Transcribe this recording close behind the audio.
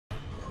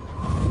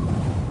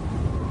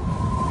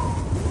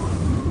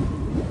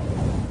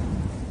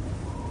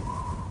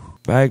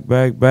Back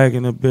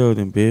in the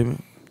building, baby.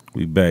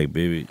 We back,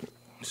 baby.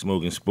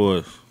 Smoking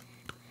sports.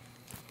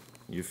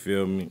 You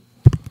feel me?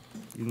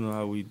 You know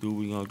how we do.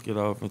 We gonna get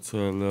off into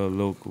a little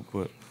local,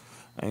 but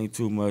ain't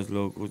too much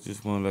local.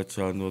 Just wanna let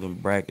y'all know them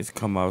brackets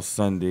come out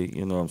Sunday.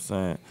 You know what I'm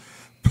saying?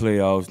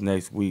 Playoffs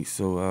next week,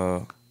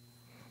 so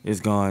it's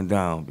going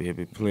down,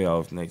 baby.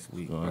 Playoffs next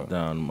week. Going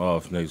down. I'm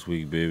off next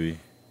week, baby.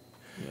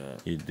 Yeah.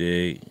 You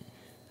dig?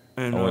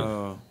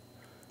 And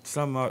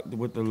something out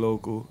with the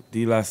local.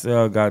 De La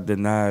Salle got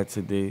denied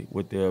today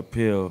with their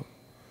appeal,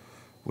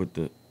 with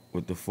the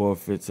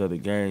forfeits of the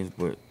games,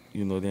 but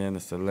you know they're in the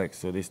select,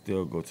 so they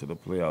still go to the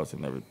playoffs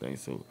and everything,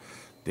 so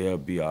they'll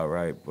be all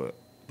right. But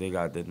they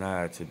got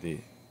denied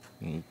today.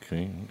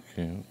 Okay.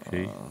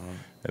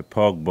 That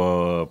park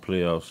ball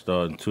playoff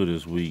starting too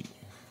this week.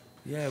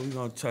 Yeah, we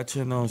gonna touch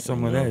in on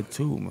some of that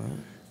too,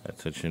 man.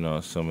 Touching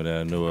on some of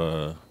that. I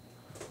know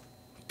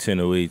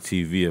 1008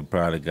 TV have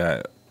probably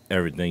got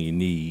everything you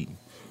need.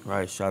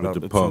 Right, shout with out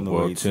the to park 1008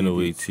 ball,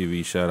 1008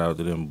 TV. Shout out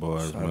to them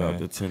boys, Shout man. out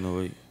to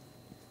 1008.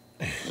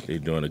 They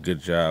doing a good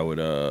job with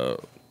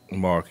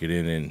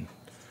marketing and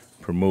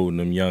promoting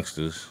them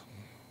youngsters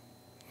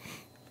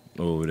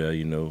over there.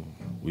 You know,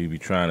 we be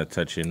trying to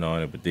touch in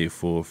on it, but they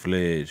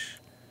full-fledged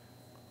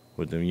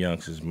with them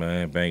youngsters,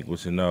 man,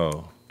 banquets and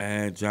all.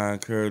 And John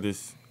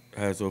Curtis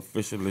has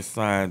officially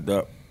signed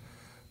up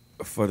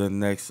for the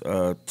next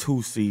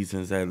 2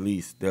 seasons at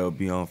least. They'll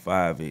be on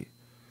 5A.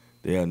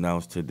 They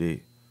announced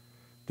today.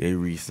 They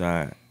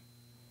re-signed.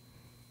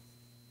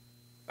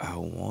 I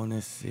want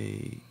to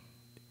say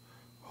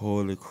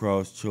Holy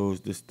Cross chose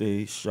to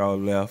stay. Shaw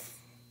left.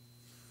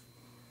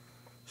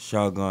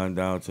 Shaw gone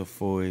down to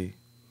 4A.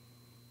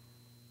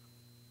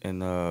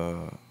 And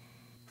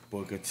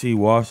Booker T.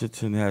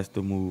 Washington has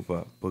to move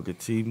up. Booker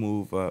T.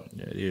 move up.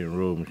 Yeah, their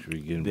enrollment should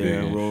be getting big.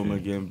 Their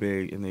enrollment getting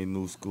big in their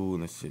new school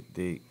and shit.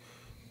 They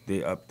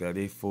up there.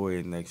 They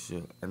 4A next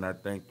year. And I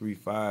think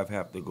 3-5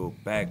 have to go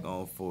back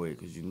on 4A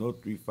because you know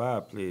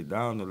 3-5 played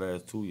down the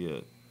last 2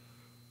 years.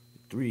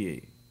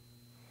 3A.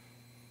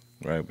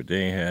 Right, but they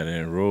ain't had an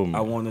enrollment.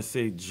 I want to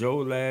say Joe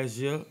last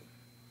year,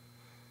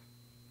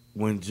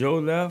 when Joe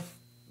left,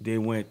 they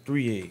went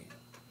 3A.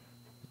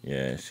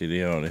 Yeah, see,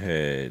 they only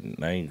had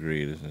 9th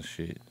graders and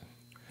shit.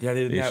 Yeah,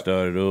 They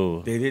started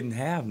over. They didn't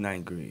have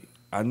 9th grade.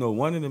 I know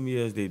one of them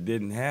years they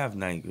didn't have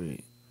 9th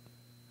grade.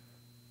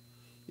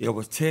 It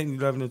was 10,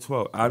 11, and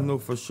 12. I know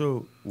for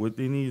sure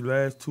within these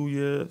last 2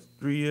 years,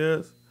 3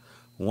 years,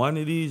 one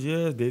of these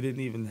years, they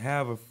didn't even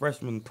have a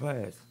freshman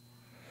class.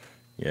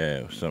 Yeah,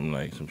 it was something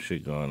like some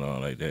shit going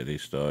on like that. They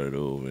started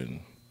over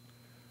and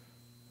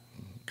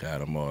got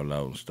them all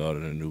out and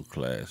started a new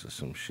class or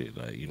some shit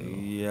like, you know.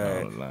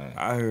 Yeah,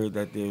 I heard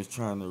that they was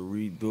trying to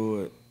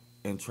redo it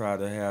and try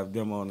to have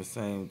them on the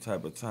same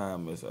type of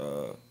time as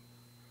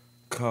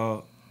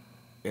Carl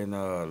and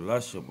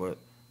Lusher, but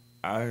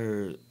I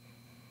heard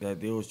that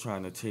they was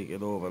trying to take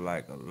it over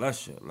like a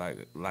Lusher,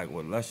 like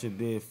what Lusher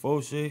did,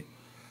 Fauché.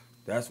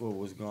 That's what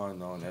was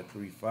going on at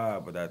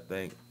 3-5, but I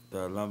think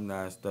the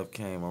alumni stuff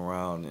came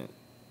around and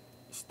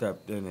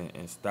stepped in it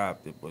and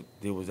stopped it, but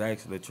they was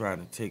actually trying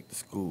to take the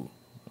school.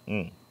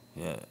 Yeah.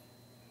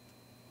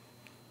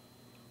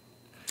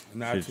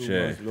 Not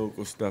too much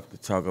local stuff to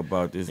talk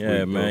about this week.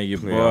 Yeah, man, your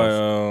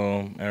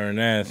boy Aaron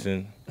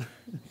Anderson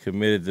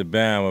committed to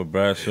Bama,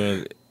 bro.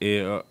 Since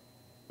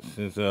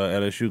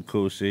LSU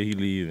coach said he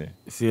leaving.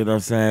 See what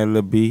I'm saying,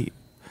 Lil B?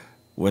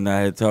 When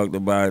I had talked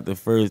about it the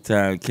first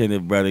time,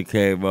 Kenneth brother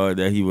came on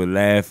that he was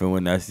laughing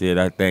when I said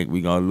I think we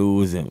gonna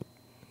lose him.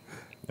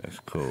 That's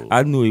cool.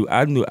 I knew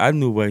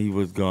where he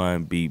was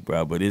going to be,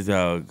 bro. But it's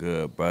all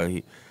good,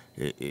 bro.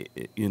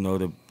 You know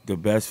the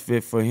best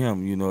fit for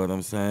him. You know what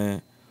I'm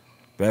saying?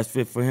 Best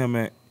fit for him,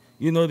 and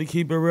you know to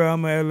keep it real,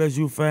 I'm an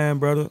LSU fan,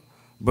 brother.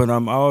 But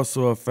I'm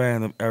also a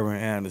fan of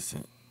Aaron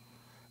Anderson.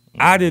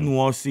 I didn't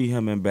want to see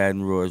him in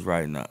Baton Rouge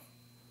right now.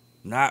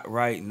 Not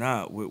right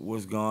now with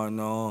what's going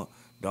on.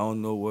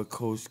 Don't know what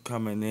coach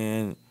coming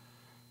in.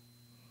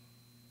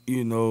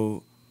 You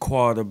know,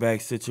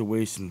 quarterback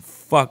situation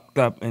fucked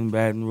up in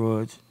Baton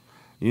Rouge.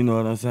 You know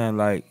what I'm saying?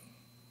 Like,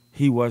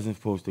 he wasn't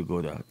supposed to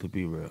go there, to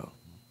be real.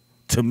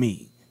 To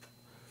me.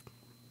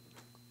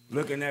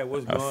 Looking at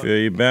what's going on. I feel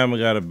you. Bama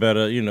got a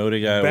better, you know, they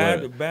got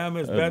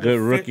Bama's a better good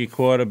fit rookie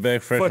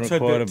quarterback, freshman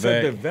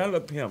quarterback. To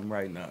develop him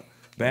right now.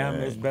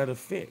 Bama is better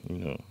fit. You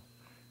know,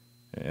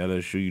 and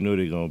LSU, you know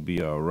they're going to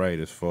be all right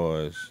as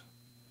far as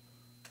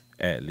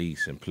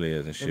athletes and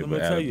players and shit,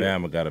 but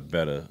Alabama got a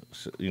better,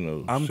 you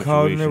know, I'm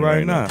calling it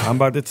right now. I'm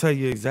about to tell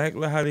you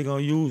exactly how they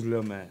going to use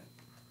Lil Man.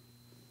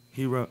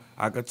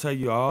 I could tell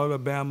you all the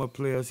Bama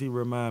players he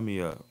remind me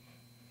of.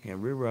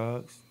 Henry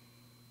Ruggs,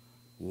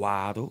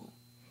 Waddle,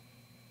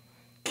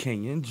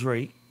 Kenyon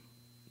Drake,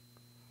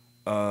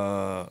 you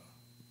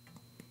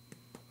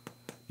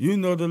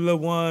know the little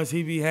ones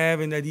he be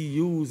having that he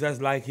use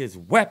as like his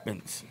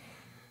weapons.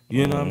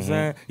 You know what I'm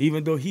saying?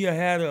 Even though he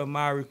had a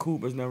Amari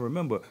Coopers. Now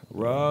remember,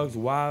 Ruggs,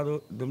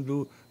 Waddle, them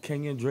dude,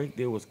 Kenyon Drake,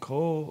 they was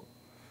cold,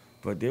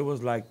 but they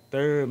was like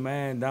third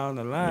man down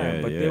the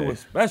line. But they was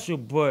special.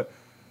 But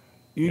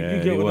You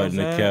They get what I'm wasn't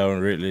the saying?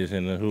 Calvin Ridleys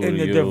and the And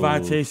the Julio.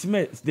 Devontae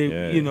Smiths,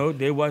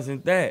 they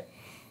wasn't that.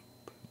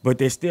 But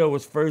they still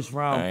was first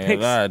round I ain't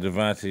picks. lie,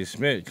 Devontae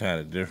Smith kind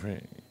of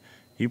different.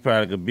 He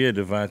probably could be a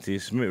Devontae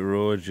Smith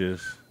role,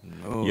 just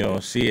you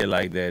don't see it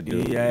like that,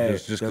 dude. Yeah,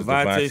 Just because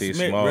Devontae Devontae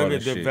Smith small really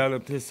and shit.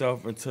 developed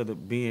himself into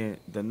being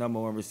the number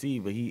one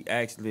receiver. He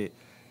actually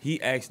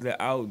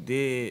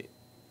outdid.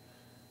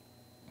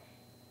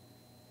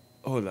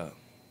 Hold up,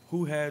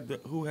 who had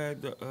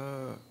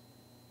the?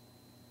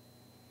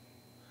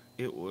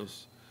 It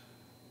was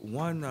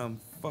one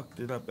fucked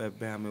it up at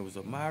Bama. It was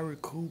Amari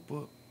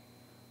Cooper.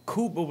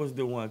 Cooper was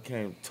the one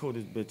came tore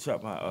this bitch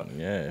up.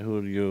 Yeah,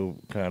 Julio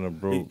kind of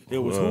broke. It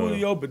was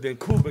Julio, but then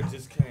Cooper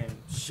just came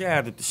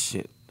shattered the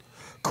shit.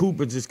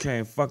 Cooper just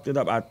came fucked it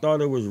up. I thought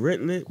it was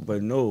Ridley,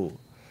 but no,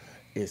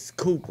 it's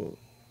Cooper.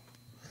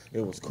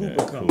 It was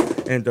Cooper coming,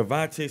 and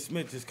Devontae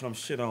Smith just come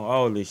shit on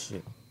all this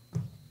shit.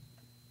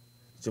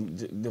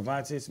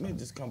 Devontae Smith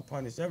just come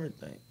punish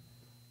everything.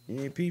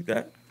 You ain't peep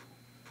that?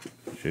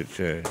 Shit,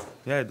 Chad.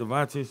 Yeah,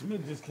 Devontae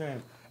Smith just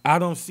came. I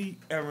don't see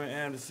Aaron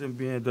Anderson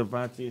being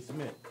Devontae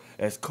Smith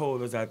as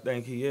cold as I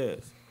think he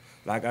is.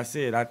 Like I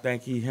said, I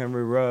think he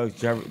Henry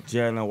Ruggs,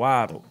 Jalen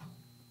Waddle.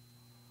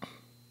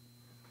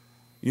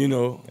 You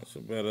know. That's a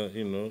better,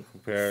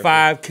 comparison.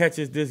 5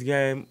 catches this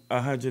game,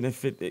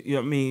 150. You know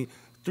what I mean?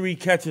 3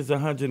 catches,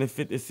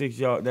 156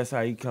 yards. That's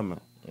how he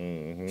coming.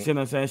 Mm-hmm. See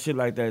what I'm saying? Shit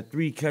like that.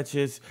 3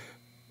 catches,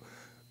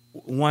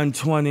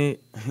 120,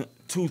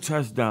 2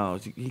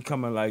 touchdowns. He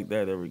coming like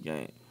that every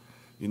game.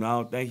 You know, I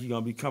don't think he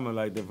gonna be coming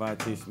like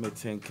Devontae Smith,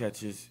 10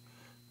 catches.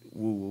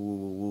 Woo, woo, woo,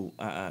 woo, woo.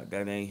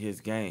 That ain't his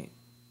game.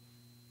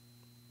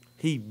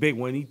 He big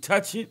when he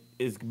touch it.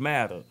 It's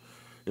matter.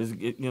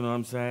 You know what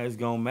I'm saying? It's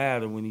gonna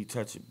matter when he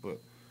touch it. But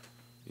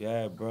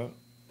yeah, bro,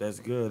 that's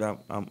good.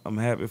 I'm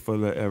happy for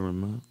little Aaron,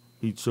 man.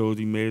 He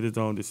made his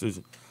own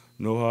decision.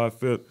 No hard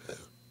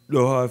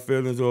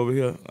feelings over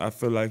here. I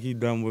feel like he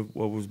done with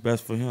what was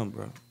best for him,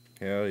 bro.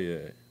 Hell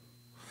yeah.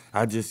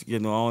 I just,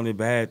 only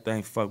bad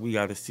thing, we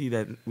gotta see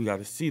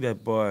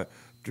that boy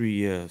 3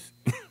 years.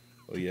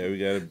 Oh yeah, we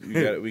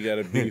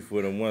gotta beef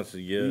with him once a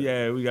year.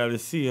 Yeah, we gotta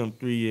see him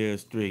 3 years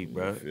straight,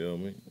 bro. You feel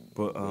me?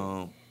 But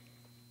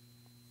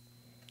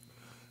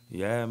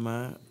yeah,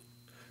 man.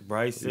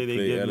 Bryce said they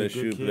play getting a LSU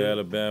good play kid.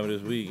 Alabama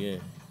this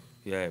weekend.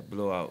 Yeah,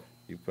 blowout.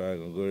 He probably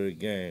gonna go to the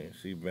game.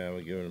 See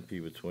Bama giving them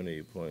people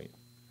 28 points.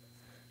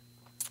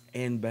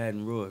 In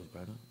Baton Rouge,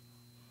 brother.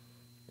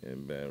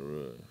 In Baton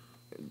Rouge.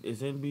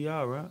 It's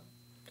NBR, right?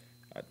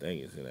 I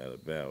think it's in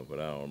Alabama, but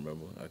I don't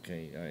remember. I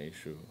ain't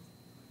sure.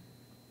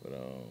 But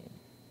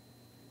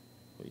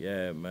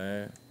yeah,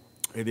 man.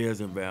 It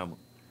is in Bama.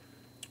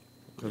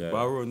 Because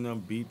Burrow and them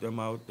beat them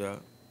out there.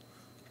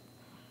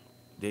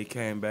 They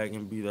came back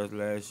and beat us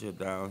last year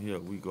down here.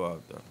 We go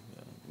out there.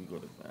 Yeah, we go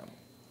to Bama.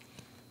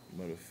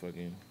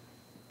 Motherfucking.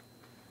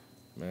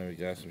 Man, we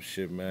got some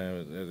shit, man.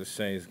 At the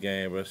Saints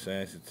game, bro.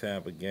 Saints and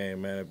Tampa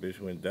game, man. That bitch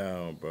went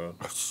down, bro.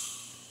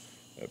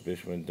 That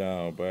bitch went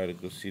down, bro. I had to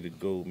go see the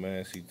GOAT,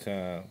 man. See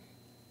time.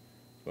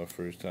 It's my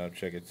first time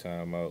checking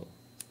time out.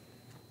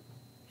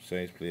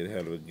 Saints played a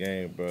hell of a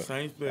game, bro.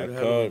 Saints played a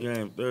hell of a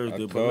game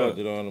Thursday. I called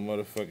it on the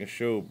motherfucking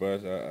show, bro.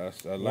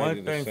 I like one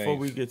it. thing before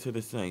we get to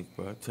the Saints,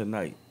 bro,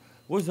 tonight.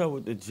 What's up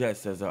with the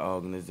Jets as an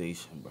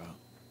organization, bro?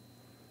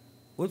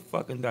 What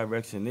fucking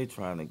direction they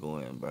trying to go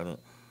in, brother?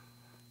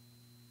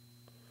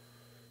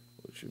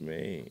 What you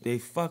mean? They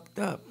fucked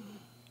up.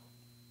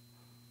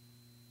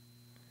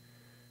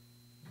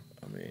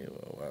 I mean,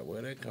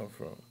 where'd that come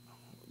from?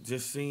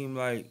 Just seem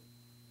like,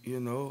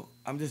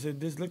 I'm just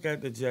look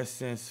at the Jets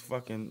since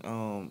fucking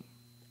I'm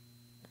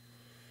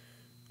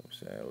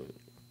saying,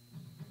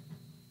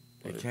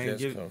 where the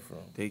Jets come from?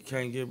 They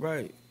can't get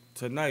right.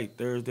 Tonight,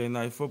 Thursday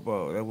night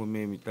football. That's what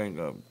made me think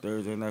of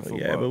Thursday night football.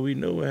 Yeah, but we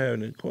know what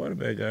happened. The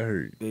quarterback got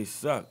hurt. They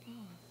suck.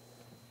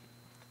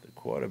 The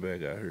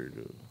quarterback got hurt,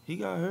 though. He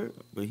got hurt,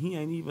 but he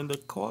ain't even the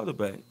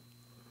quarterback.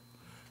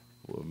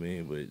 Well, I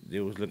mean, but they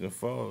was looking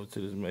forward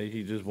to this man.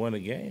 He just won a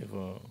game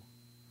for him.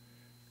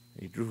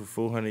 He threw for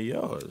 400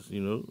 yards,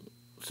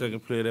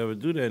 Second player to ever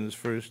do that in his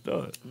first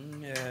start.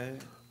 Yeah.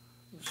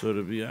 So,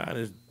 to be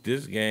honest,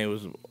 this game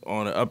was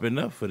on the up and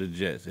up for the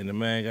Jets, and the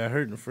man got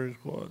hurt in the first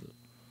quarter.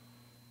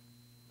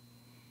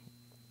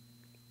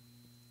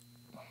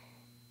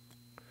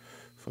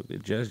 Fuck, the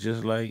Jets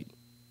just like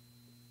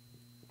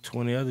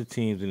 20 other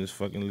teams in this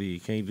fucking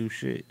league. Can't do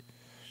shit.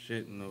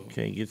 Shit, no.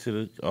 Can't get to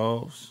the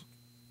offs.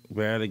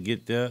 Barely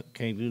get there.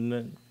 Can't do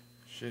nothing.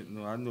 Shit,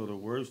 no. I know the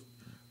worst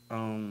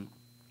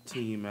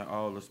team at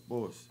all the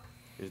sports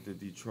is the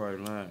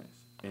Detroit Lions.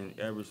 In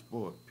every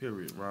sport,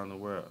 period, around the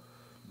world.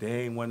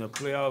 They ain't won a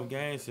playoff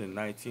game since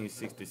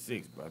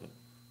 1966, brother.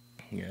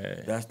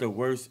 Yeah. That's the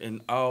worst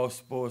in all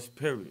sports,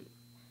 period.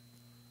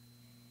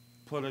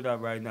 Pull it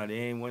up right now. They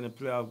ain't won a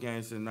playoff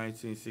game since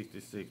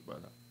 1966,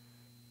 brother.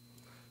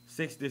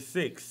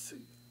 66.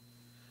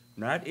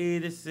 Not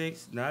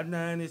 86, not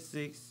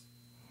 96,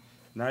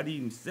 not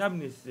even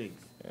 76.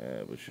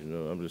 Yeah, but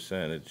I'm just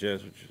saying the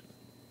Jets,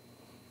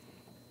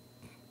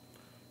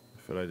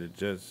 feel like the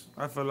Jets.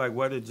 I feel like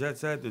where the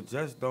Jets at, the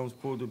Jets don't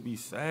supposed to be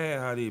sad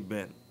how they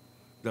been.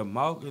 The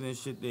market and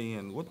shit they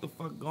in. What the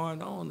fuck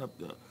going on up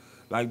there?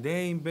 Like, they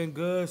ain't been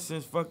good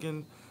since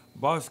fucking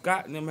Boss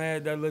Scott and them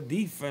had that little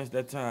defense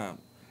that time.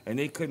 And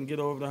they couldn't get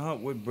over the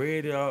hump with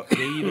Brady.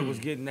 They either was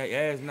getting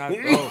their ass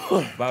knocked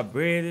off by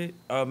Brady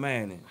or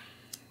Manning.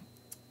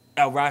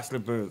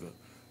 Roethlisberger.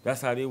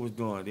 That's how they was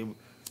doing.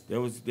 They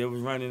was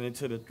running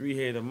into the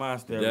three-headed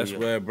monster. That's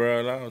where it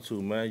brought on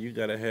to, man. You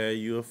gotta have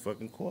you a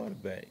fucking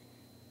quarterback.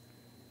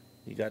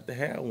 You got to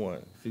have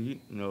one.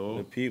 See, no.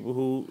 The people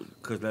who...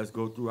 Because let's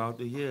go throughout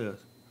the years.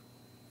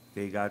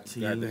 They got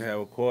teams. Got to have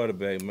a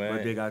quarterback, man.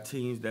 But they got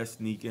teams that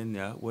sneak in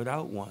there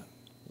without one.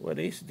 Well,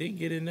 they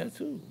get in there,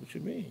 too. What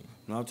you mean?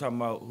 No, I'm talking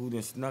about who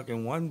done snuck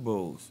in one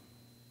Bulls.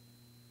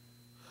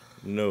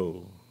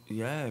 No.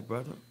 Yeah,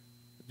 brother.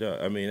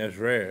 I mean, that's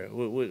rare.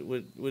 What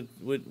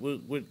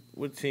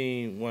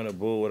team won a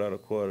Bull without a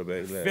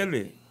quarterback?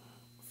 Philly.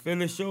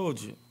 Philly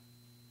showed you.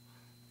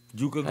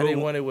 You could How go. they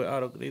didn't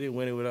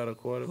win it without a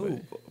quarterback.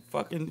 Who?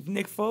 Fucking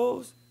Nick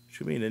Foles? What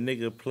you mean? The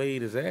nigga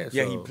played his ass off.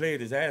 Yeah, he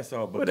played his ass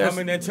off. But Well,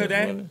 coming into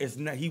that, funny. it's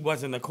not. He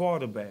wasn't a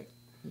quarterback.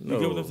 You No,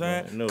 get what I'm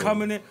saying? man, no.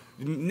 Coming in,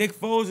 Nick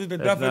Foles is the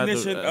That's not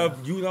definition the-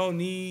 of you don't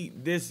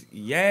need this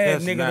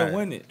That's nigga not. to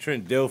win it.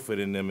 Trent Dilfer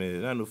in them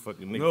is. I know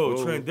fucking Nick No,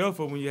 Foles. Trent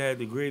Dilfer when you had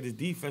the greatest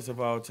defense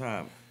of all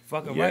time.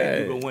 Fucking Yeah. right,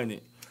 you can win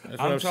it. That's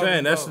what I'm talking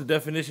saying. That's the about-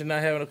 definition of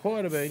not having a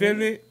quarterback.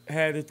 Philly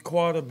had a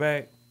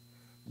quarterback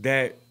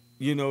that,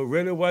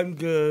 really wasn't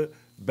good.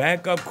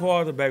 Backup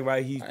quarterback,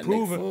 right? He's Nick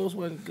proven. Foles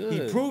wasn't good. He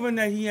proven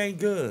that he ain't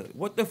good.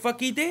 What the fuck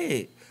he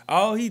did?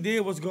 All he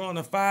did was go on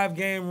a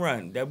 5-game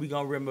run that we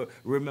gonna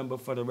remember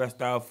for the rest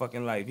of our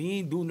fucking life. He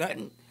ain't do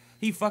nothing.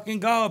 He fucking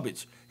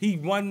garbage. He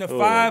won the Hold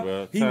five. on,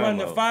 bro. He Time won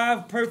the out.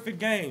 5 perfect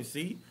games.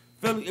 See,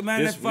 Philly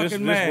man, This- that fucking this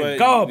man what-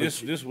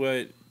 garbage. This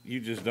what you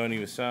just don't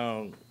even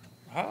sound.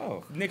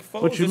 How? Nick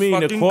Foles What you is mean?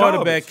 The fucking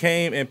quarterback garbage.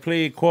 came and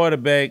played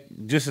quarterback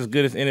just as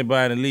good as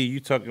anybody in the league. You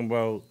talking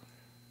about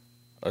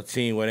a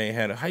team where they ain't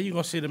had a. How you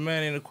gonna say the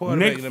man ain't a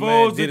quarterback? Nick and the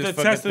man Foles did is his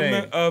the fucking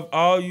testament thing? of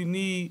all you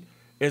need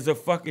is a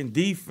fucking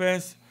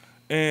defense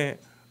and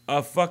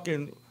a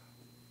fucking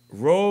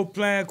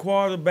role-playing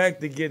quarterback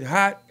to get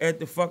hot at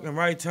the fucking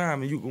right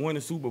time, and you can win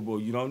a Super Bowl.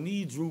 You don't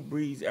need Drew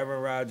Brees,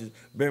 Aaron Rodgers,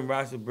 Ben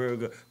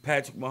Roethlisberger,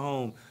 Patrick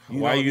Mahomes.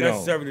 Why you don't don't?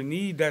 necessarily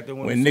need that to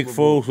win When a Nick Super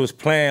Bowl. Foles was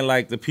playing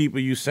like the people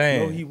you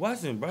saying. No, he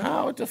wasn't, bro.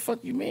 How? What the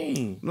fuck you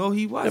mean? No,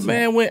 he The wasn't.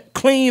 man went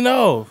clean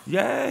off.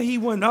 Yeah, he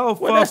went off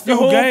Well, for a that's few the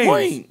whole games.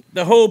 point.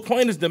 The whole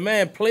point is the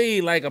man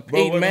played like a But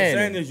Peyton what Manning.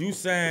 I'm saying is you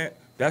saying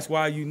that's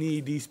why you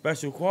need these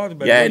special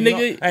quarterbacks. Yeah, You know,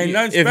 nigga. ain't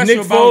nothing If special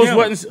Nick about Foles him.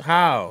 wasn't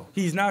how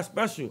He's not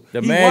special.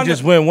 the He man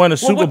just won a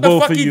Super what Bowl the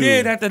fuck for he you.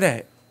 did after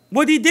that?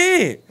 What he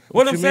did?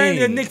 What I'm you saying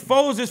is mean? Nick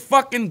Foles is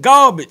fucking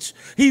garbage.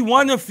 He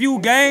won a few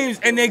games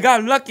and they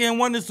got lucky and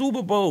won the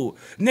Super Bowl.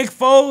 Nick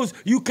Foles,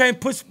 you can't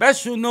put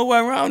special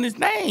nowhere around his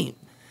name.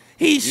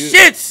 He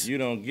shits. You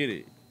don't get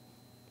it.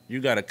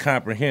 You gotta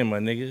comprehend, my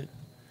nigga.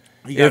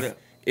 He gotta-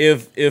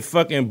 If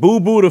fucking Boo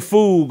Boo the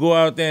Fool go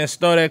out there and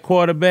start at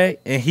quarterback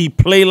and he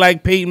play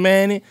like Peyton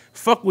Manning,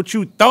 fuck what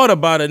you thought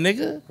about a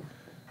nigga.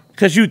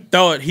 Cause you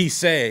thought he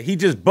said he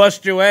just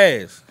bust your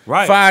ass.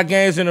 Right. 5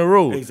 games in a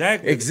row.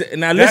 Exactly.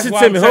 Now That's listen why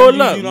to I'm me. telling Hold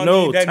you, up. you don't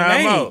No, need that time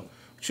name. out.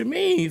 What you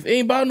mean? It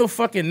ain't about no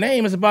fucking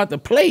name. It's about the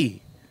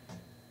play.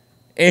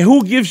 And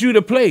who gives you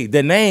the play?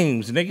 The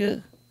names,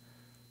 nigga.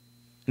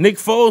 Nick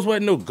Foles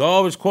wasn't no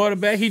garbage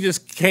quarterback. He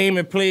just came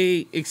and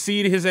played,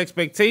 exceeded his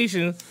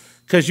expectations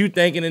because you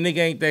thinking the nigga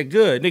ain't that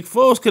good. Nick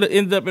Foles could have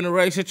ended up in the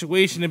right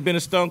situation and been a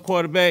starting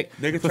quarterback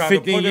Nigga for tried to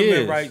 15 put him years.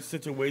 in right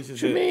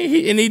situations. What you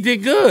mean? He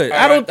did good. All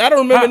I right. don't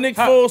remember Nick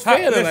Foles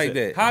failing listen, like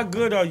that. How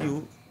good are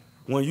you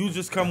when you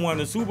just come won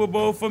the Super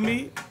Bowl for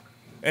me,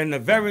 and the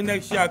very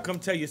next year I come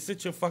tell you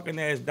sit your fucking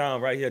ass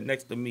down right here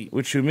next to me?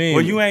 What you mean?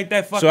 Well, you ain't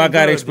that fucking. So I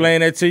gotta good,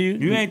 explain that to you.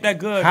 You ain't that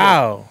good.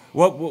 How?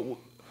 What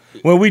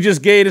When we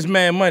just gave this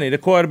man money, the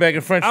quarterback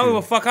in front I of don't you.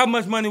 give a fuck how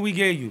much money we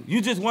gave you. You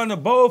just won the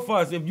bowl for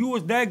us. If you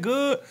was that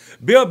good,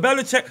 Bill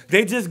Belichick,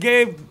 they just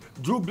gave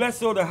Drew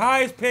Bledsoe the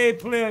highest paid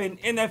player in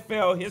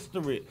NFL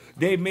history.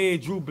 They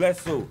made Drew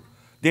Bledsoe.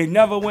 They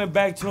never went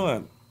back to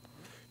him.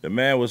 The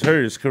man was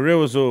hurt. His career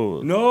was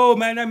over. No,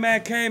 man, that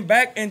man came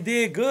back and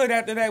did good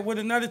after that with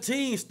another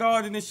team.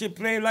 Started and shit,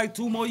 played like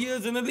 2 more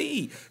years in the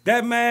league.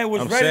 That man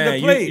was I'm ready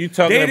saying, to play. you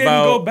talking they didn't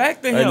about go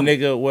back to a him.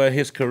 nigga where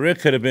his career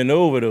could have been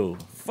over, though.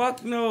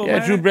 Fuck no, Yeah,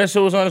 man. Drew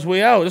Bledsoe was on his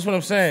way out. That's what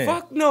I'm saying.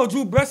 Fuck no,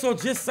 Drew Bledsoe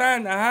just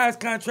signed the highest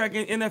contract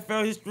in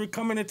NFL history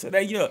coming into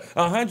that year,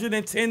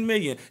 $110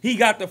 million. He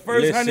got the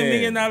first $100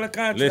 million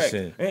contract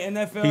listen, in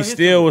NFL he history.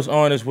 still was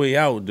on his way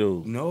out,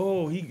 dude.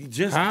 No, he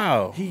just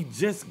How? He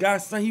just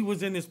got some. He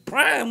was in his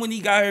prime when he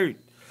got hurt.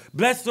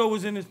 Bledsoe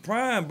was in his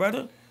prime,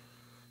 brother.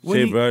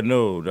 See, bro,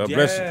 no. Yeah,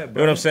 Bledsoe, you know what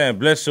bro. I'm saying?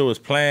 Bledsoe was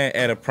playing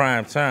at a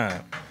prime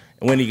time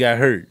when he got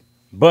hurt.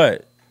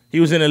 But he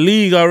was in the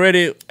league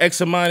already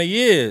X amount of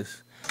years.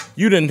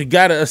 You done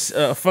got a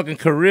fucking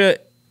career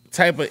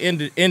type of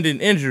ending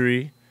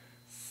injury.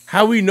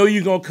 How we know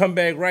you gonna come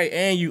back right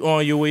and you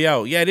on your way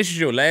out? Yeah, this is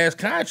your last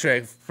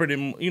contract for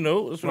them,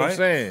 that's what I'm Right.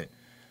 saying.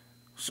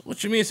 So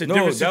what you mean? It's a No,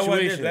 different that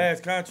wasn't his situation.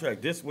 last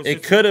contract. This was.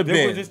 It could have This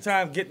been. was his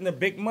time getting the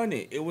big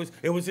money. It was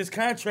his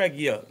contract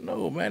year.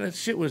 No, man, that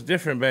shit was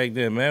different back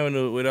then, man.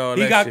 With all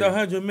He that got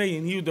shit. the $100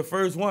 million. He was the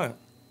first one.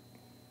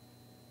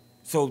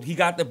 So he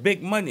got the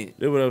big money.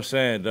 That's what I'm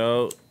saying,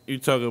 dog. You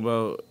talking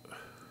about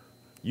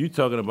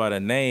a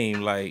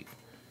name like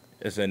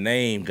it's a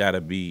name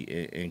gotta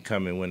be and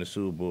come and win a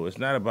Super Bowl. It's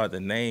not about the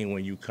name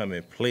when you come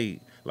and play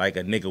like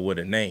a nigga with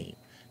a name.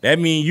 That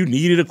means you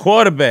needed a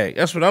quarterback.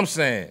 That's what I'm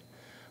saying.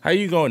 How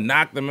you gonna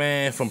knock the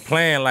man from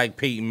playing like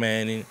Peyton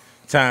Manning,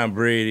 Tom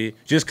Brady,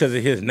 just because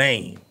of his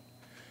name?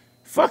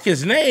 Fuck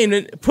his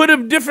name. Put a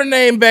different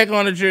name back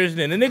on the jersey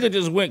then. The nigga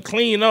just went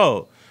clean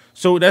off.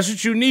 So that's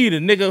what you need, a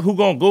nigga who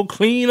gonna go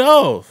clean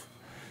off.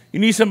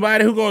 You need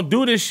somebody who gonna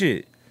do this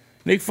shit.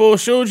 Nick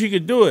Foles showed you he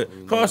could do it.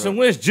 Carson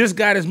Wentz just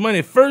got his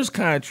money first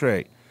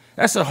contract.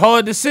 That's a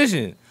hard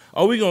decision.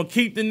 Are we gonna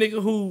keep the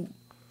nigga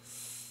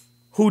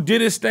who did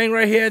his thing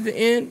right here at the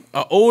end,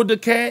 an older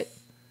cat,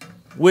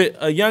 with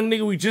a young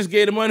nigga we just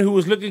gave the money who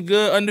was looking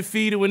good,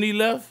 undefeated when he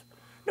left?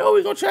 No,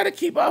 we gonna try to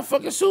keep our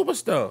fucking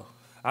superstar.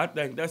 I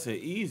think that's an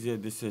easier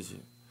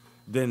decision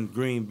than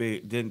Green Bay,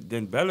 than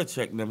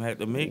Belichick and them had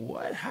to make.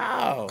 What?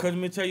 How? Because let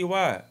me tell you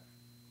why.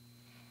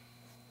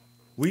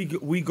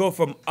 We go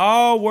from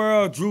all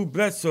world Drew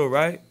Bledsoe,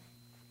 right,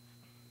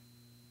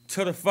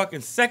 to the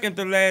fucking second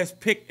to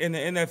last pick in the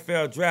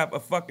NFL draft, a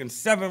fucking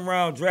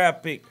 7-round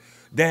draft pick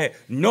that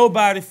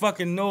nobody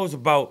fucking knows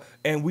about,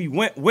 and we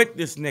went with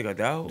this nigga,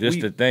 dog.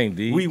 Just the thing,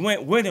 D. We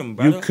went with him,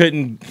 brother.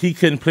 He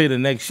couldn't play the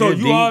next so year,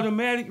 you D.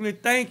 automatically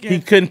thinking He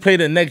couldn't play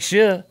the next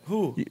year.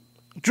 who?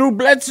 Drew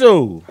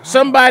Bledsoe.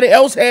 Somebody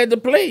else had to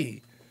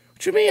play.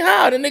 What you mean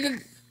how? The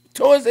nigga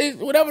tore his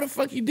whatever the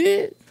fuck he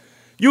did.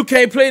 You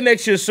can't play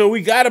next year, so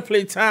we gotta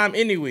play time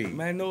anyway.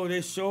 Man, no, they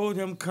showed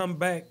him come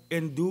back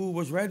and dude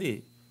was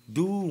ready.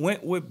 Dude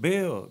went with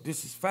Bill.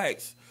 This is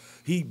facts.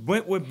 He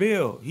went with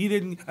Bill.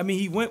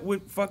 He went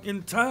with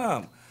fucking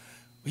Tom.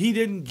 He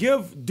didn't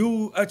give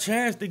dude a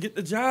chance to get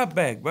the job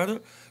back,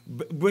 brother.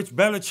 Which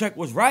Belichick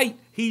was right.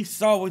 He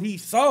saw what he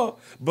saw,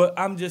 but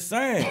I'm just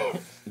saying.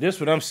 This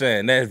what I'm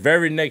saying. That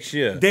very next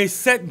year, They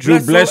set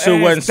Drew Bledsoe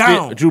wasn't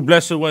down. Drew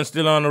Bledsoe wasn't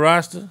still on the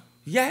roster.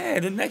 Yeah,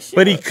 the next year.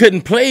 But he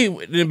couldn't play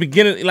in the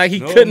beginning. Like he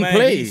couldn't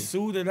play. He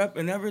suited up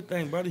and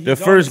everything, brother. He The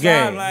was first on the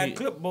game, sideline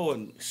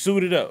clipboarding.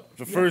 Suited up.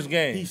 The first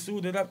game. He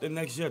suited up the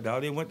next year,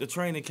 dog. They went to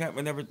training camp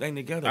and everything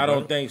together. I brother.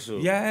 don't think so.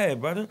 Yeah,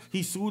 brother.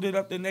 He suited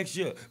up the next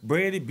year.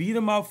 Brady beat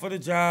him out for the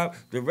job.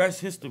 The rest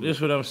history.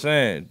 This what I'm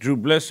saying. Drew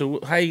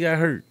Bledsoe, how he got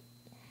hurt?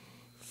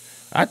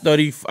 I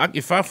thought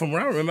if I'm from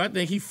around him, I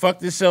think he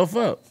fucked himself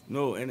up.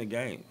 No, in the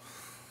game.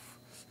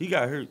 He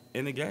got hurt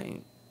in the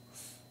game.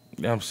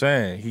 You know what I'm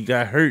saying? He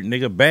got hurt,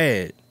 nigga,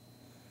 bad.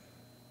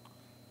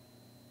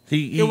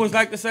 It was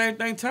like the same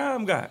thing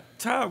Tom got.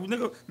 Tom,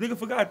 nigga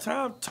forgot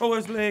Tom tore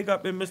his leg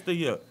up and missed a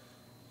year.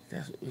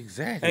 That's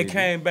exactly. And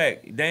came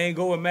back. They ain't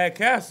go with Matt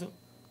Castle.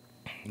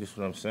 This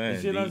what I'm saying.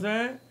 You see what I'm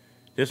saying?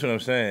 This what I'm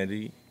saying,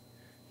 D.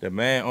 The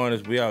man on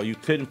his way out. You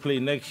couldn't play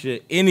next year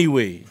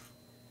anyway.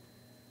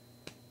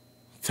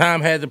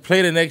 Tom had to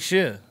play the next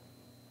year.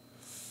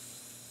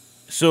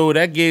 So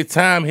that gave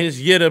Tom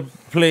his year to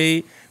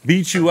play,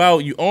 beat you out.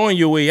 You on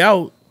your way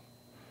out.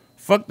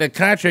 Fuck that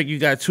contract you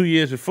got 2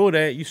 years before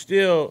that. You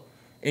still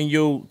in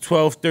your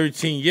 12,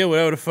 13 year,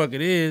 whatever the fuck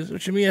it is.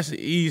 What you mean that's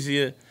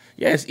easier?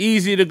 Yeah, it's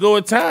easier to go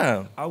with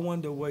time. I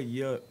wonder what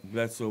year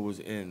Bledsoe was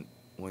in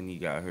when he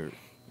got hurt.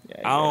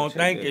 Yeah, I don't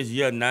think it's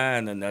year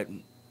 9 or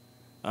nothing.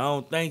 I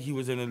don't think he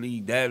was in the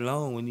league that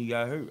long when he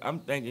got hurt. I'm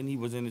thinking he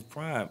was in his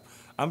prime.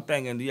 I'm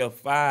thinking year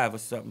 5 or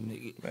something,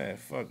 nigga. Man,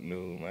 fuck no,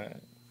 man.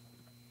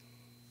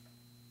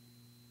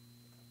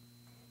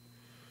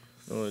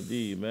 No,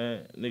 indeed,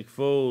 man. Nick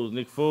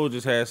Foles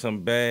just had some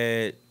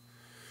bad.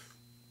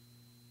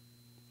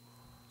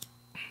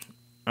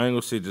 I ain't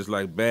gonna say just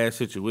like bad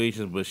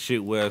situations, but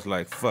shit where it's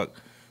like, fuck,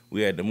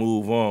 we had to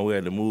move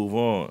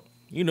on.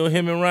 You know,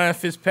 him and Ryan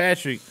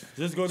Fitzpatrick,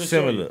 Just go to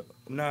similar. show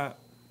you. Nah,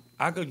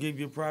 I could give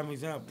you a prime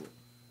example.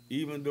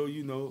 Even though,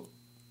 you know,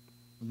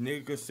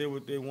 niggas could say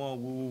what they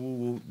want, woo, woo, woo,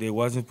 woo. They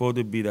wasn't supposed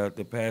to be that.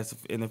 The pass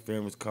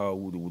interference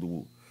called woo, woo, woo,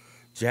 woo.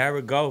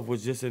 Jared Goff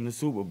was just in the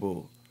Super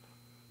Bowl.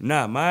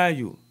 Nah, mind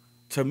you,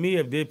 to me,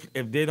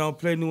 if they don't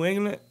play New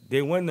England,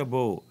 they win the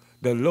bowl.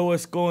 The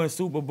lowest scoring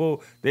Super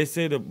Bowl, they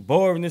say the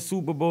boringest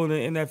Super Bowl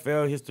in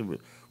NFL history.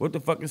 What the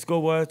fucking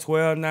score was,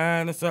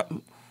 12-9 or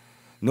something?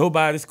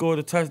 Nobody scored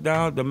a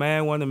touchdown. The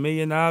man won $1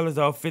 million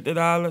off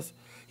 $50.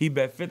 He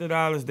bet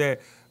 $50 that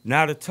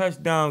not a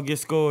touchdown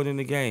gets scored in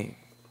the game.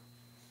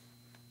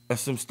 That's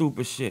some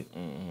stupid shit.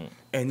 Mm-hmm.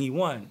 And he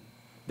won.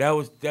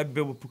 That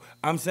bill.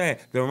 I'm saying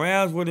the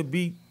Rams would have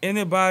beat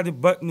anybody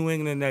but New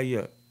England that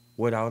year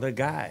without a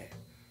guy,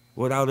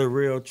 without a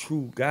real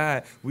true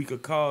guy we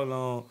could call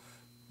on.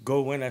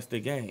 Go win us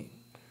the game.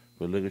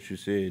 But look what you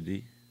said,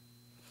 D.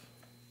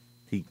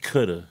 He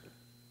coulda.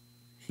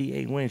 He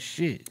ain't win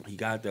shit. He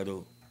got that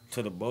though,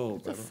 to the bowl,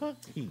 What the brother. fuck?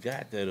 He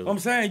got that. I'm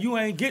saying you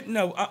ain't getting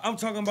no. I'm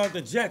talking about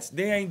the Jets.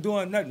 They ain't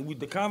doing nothing.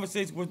 The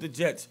conversation with the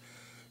Jets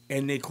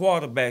and their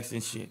quarterbacks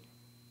and shit.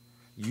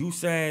 You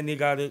saying they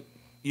gotta,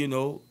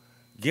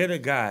 get a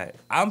guy.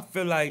 I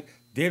feel like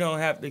they don't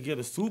have to get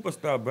a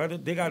superstar, brother.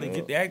 They gotta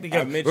get the act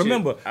together.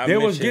 Remember, they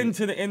was getting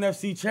to the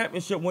NFC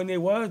Championship when they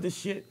was the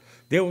shit.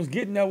 They was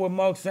getting there with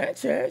Mark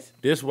Sanchez.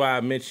 This why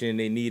I mentioned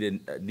they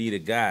need a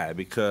guy,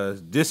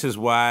 because this is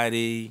why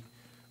they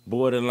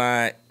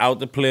borderline out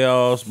the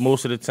playoffs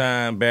most of the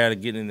time, barely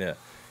getting there.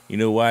 You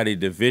know why? They had a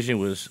division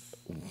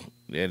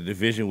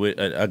with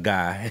a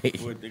guy.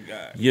 With the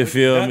guy. You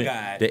feel me?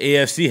 Guy. The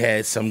AFC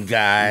had some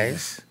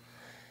guys.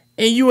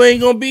 And you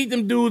ain't gonna beat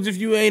them dudes if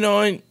you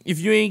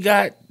ain't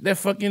got that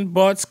fucking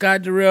Bart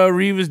Scott, Darrell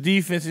Reeves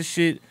defense and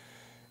shit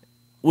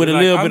with a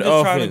little bit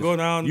of offense. Go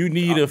down, you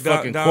need a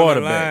fucking down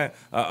quarterback.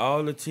 The line,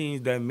 all the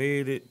teams that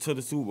made it to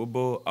the Super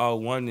Bowl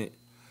won it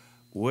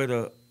with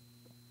a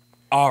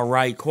all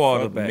right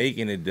quarterback.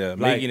 Making it there.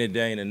 Making it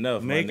there ain't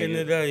enough. Making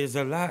it there is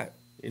a lot.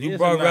 You is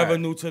brought a lot.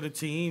 revenue to the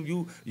team.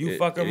 You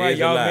fucking right.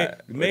 Y'all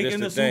making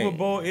the Super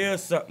Bowl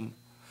is something.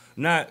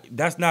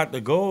 That's not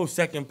the goal,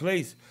 second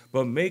place,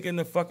 but making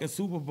the fucking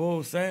Super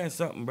Bowl saying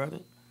something, brother.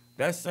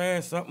 That's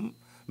saying something.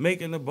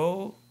 Making the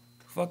bowl,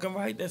 fucking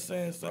right. That's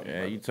saying something.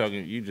 Yeah, brother.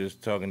 You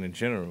just talking in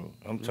general.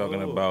 I'm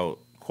talking about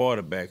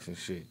quarterbacks and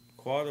shit.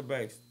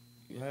 Quarterbacks,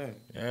 yeah.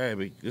 Yeah,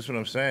 but that's what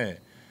I'm saying.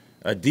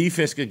 A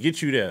defense could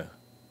get you there.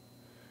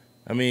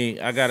 I mean,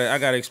 I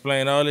gotta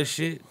explain all this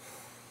shit.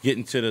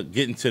 Getting to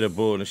the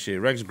bowl and shit.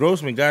 Rex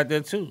Grossman got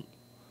that too.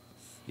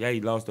 Yeah, he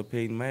lost to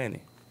Peyton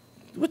Manning.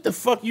 What the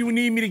fuck? You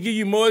need me to give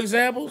you more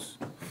examples?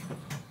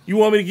 You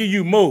want me to give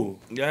you more?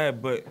 Yeah,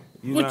 but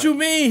you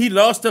mean he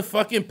lost to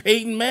fucking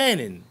Peyton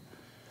Manning?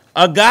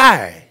 A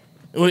guy.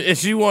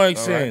 And you weren't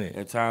saying it.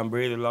 And Tom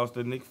Brady lost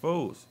to Nick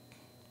Foles.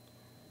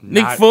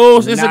 Nick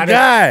Foles is a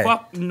guy.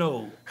 Fuck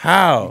no.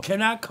 How? You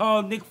cannot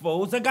call Nick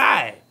Foles a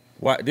guy.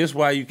 Why? This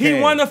why you can't.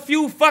 He won a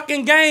few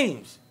fucking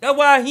games. That's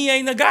why he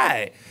ain't a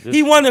guy.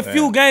 He won a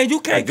few games.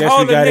 You can't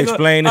call the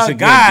nigga a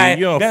guy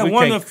that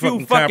won a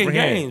few fucking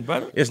games,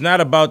 brother. It's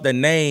not about the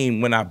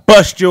name when I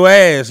bust your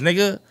ass,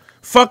 nigga.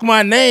 Fuck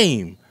my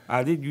name.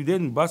 You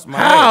didn't bust my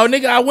How, ass.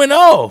 nigga? I went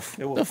off.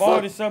 It was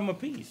 40-something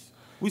apiece.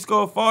 We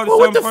scored 40-something. Well,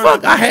 what the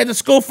fuck? I had to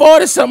score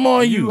 40-something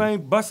on you. You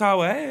ain't bust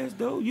our ass,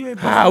 though. You ain't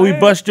bust How? We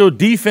bust your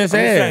defense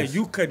ass. Saying,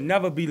 you could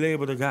never be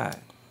labeled a guy.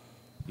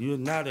 You're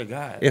not a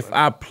guy. If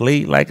I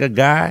played like a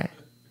guy,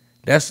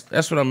 that's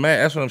what I'm at.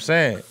 That's what I'm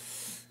saying.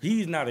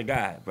 He's not a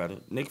guy, brother.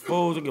 Nick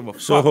Foles don't give a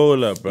fuck. So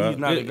hold up, bro. He's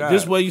not a guy.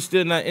 This way you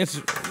still not.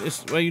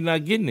 This way you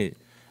not getting it.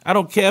 I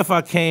don't care if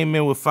I came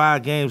in with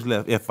 5 games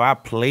left. If I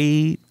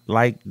played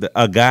like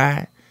a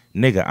guy,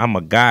 nigga, I'm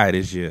a guy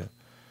this year.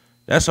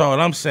 That's all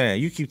I'm saying.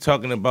 You keep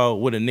talking about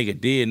what a nigga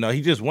did. No,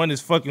 he just won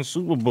his fucking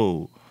Super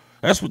Bowl.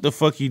 That's what the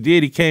fuck he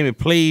did. He came and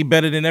played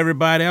better than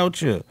everybody out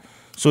here.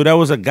 So that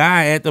was a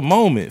guy at the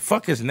moment.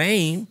 Fuck his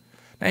name.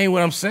 That ain't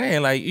what I'm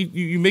saying. Like,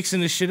 you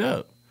mixing this shit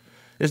up.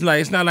 It's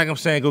not like I'm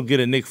saying go get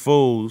a Nick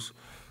Foles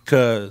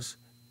because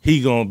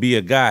he gonna be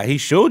a guy. He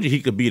showed you he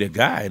could be the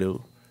guy,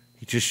 though.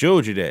 He just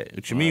showed you that.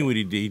 What you mean what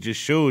he did? He just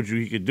showed you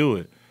he could do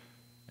it.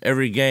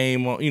 Every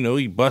game,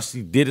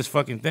 he did his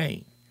fucking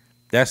thing.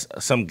 That's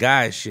some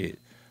guy shit.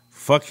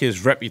 Fuck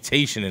his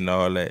reputation and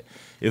all that.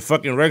 If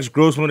fucking Rex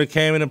Grossman would have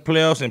came in the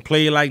playoffs and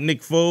played like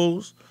Nick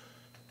Foles,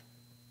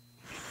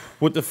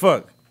 what the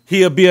fuck?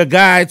 He'll be a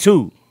guy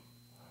too.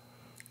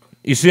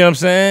 You see what I'm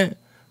saying?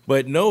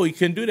 But no, he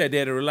couldn't do that. They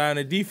had to rely on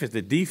the defense.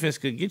 The defense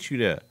could get you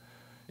there.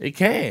 It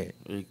can.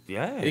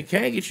 Yeah. It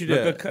can get you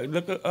there.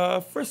 Look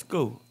at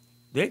Frisco.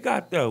 They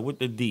got there with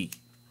the D.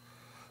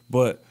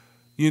 But,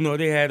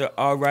 they had an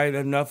all right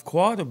enough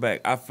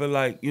quarterback. I feel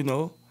like,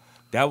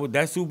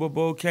 that Super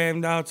Bowl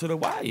came down to the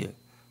wire.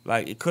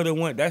 Like,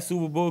 that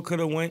Super Bowl could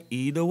have went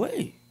either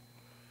way.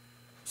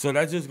 So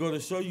that's just going to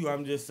show you,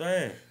 I'm just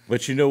saying.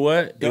 But you know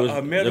what?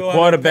 The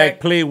quarterback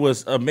play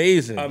was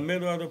amazing. A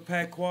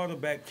middle-of-the-pack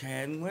quarterback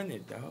can win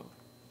it, dog.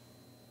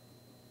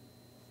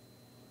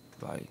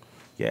 Like,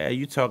 yeah,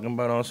 you talking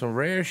about on some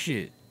rare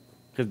shit.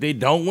 Because they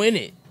don't win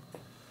it.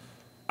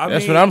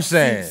 That's what I'm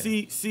saying.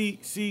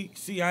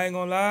 See, I ain't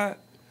going to lie.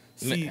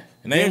 See,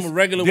 name a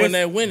regular one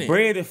that win it.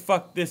 Brady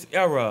fucked this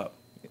era up.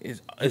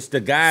 It's the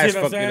guys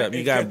fucked it up.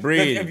 You got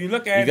Brady. If you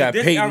look at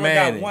this Peyton era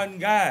Manning. got one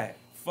guy.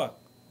 Fuck.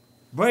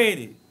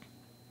 Brady.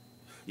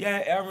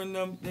 Yeah, Aaron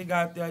them, they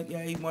got that.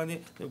 Yeah, he won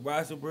it. The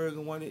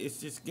Weiselberger won it. It's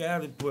just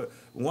scattered. But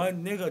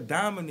one nigga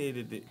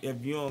dominated it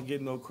if you don't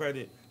get no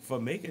credit for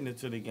making it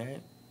to the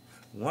game.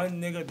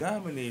 One nigga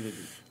dominated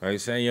it. Are you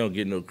saying you don't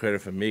get no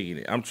credit for making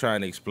it? I'm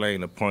trying to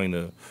explain the point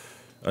of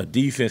a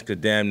defense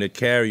could damn near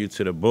carry you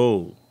to the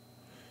bowl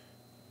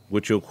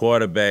with your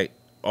quarterback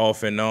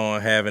off and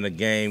on having a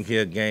game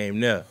here, game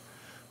there.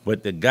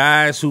 But the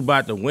guys who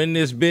about to win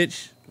this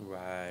bitch,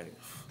 right?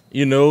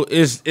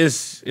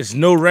 It's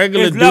no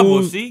regular it's dude.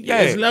 Level, see?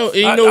 Yeah. Ain't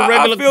no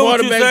regular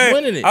quarterback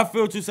winning it. I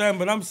feel what you're saying,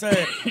 but I'm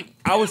saying,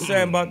 I was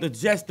saying about the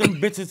Jets, them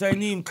bitches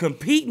ain't even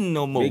competing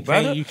no more,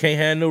 brother. You can't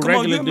have no Come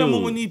regular on, dude. you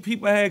remember when these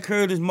people had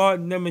Curtis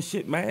Martin, them and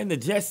shit, man? The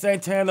Jets,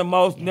 Santana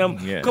Moss, them.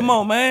 Yeah. Come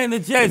on, man. The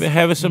Jets. Been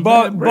having some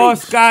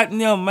Boss Scott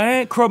and them,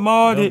 man.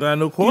 Cromartie. Don't got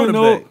no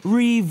quarterback.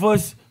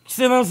 Reavers.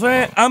 See what I'm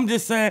saying? I'm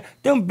just saying,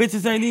 them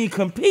bitches ain't even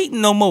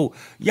competing no more.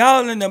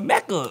 Y'all in the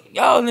Mecca.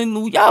 Y'all in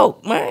New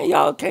York, man.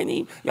 Y'all can't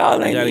even,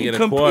 y'all ain't even competing, man. You gotta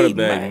get a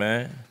quarterback,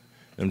 man.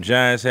 Them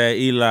Giants had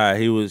Eli.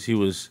 He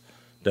was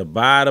the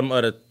bottom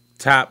of the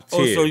top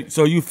tier. Oh,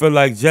 so you feel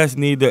like Jets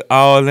need the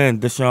all-in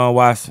Deshaun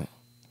Watson?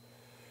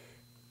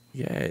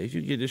 Yeah, if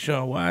you get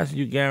Deshaun Watson,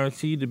 you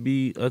guaranteed to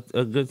be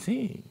a good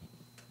team.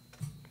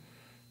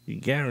 You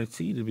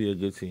guaranteed to be a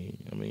good team.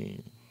 I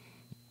mean,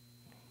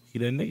 he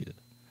that nigga.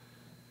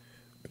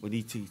 But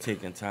he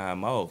taking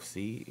time off,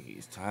 see?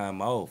 He's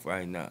time off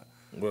right now.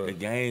 What? The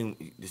game,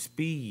 the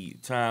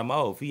speed, time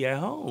off. He at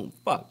home.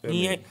 Fuck.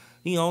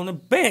 He on the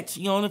bench.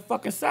 He on the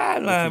fucking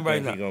sideline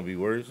right now. He gonna be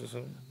worse or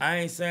something? I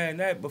ain't saying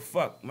that, but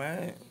fuck,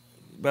 man.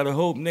 Better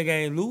hope nigga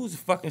ain't lose a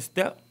fucking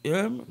step. You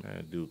hear me?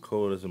 Man, dude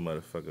cold as a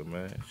motherfucker,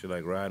 man. Shit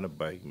like riding a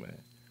bike, man.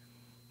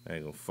 I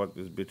ain't gonna fuck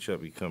this bitch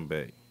up. He come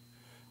back.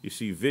 You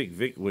see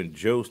Vic went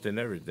jost and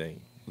everything.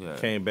 Yeah.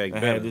 Came back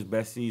better. Had his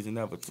best season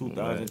ever,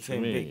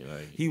 2010.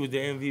 He was the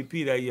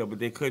MVP that year, but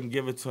they couldn't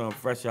give it to him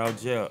fresh out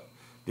jail.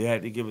 They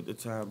had to give it to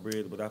Tom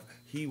Brady, but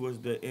he was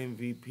the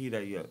MVP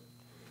that year.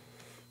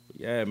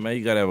 Yeah, man,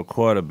 you gotta have a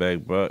quarterback,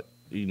 bro.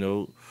 You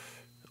know,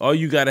 or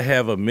you gotta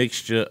have a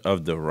mixture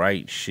of the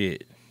right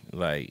shit.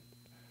 Like,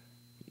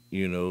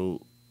 you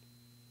know,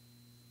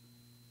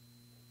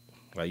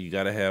 like you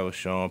gotta have a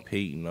Sean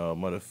Payton or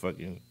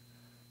motherfucking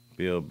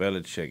Bill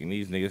Belichick, and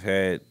these niggas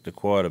had the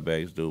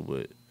quarterbacks, dude,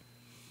 but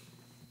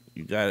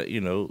you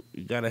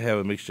gotta have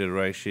a mixture of the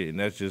right shit, and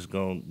that's just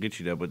gonna get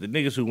you there. But the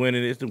niggas who win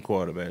it, it's them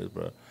quarterbacks,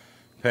 bro.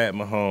 Pat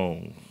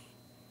Mahomes,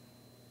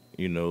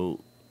 you know,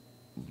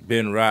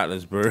 Ben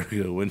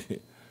Roethlisberger,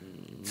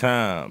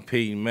 Tom,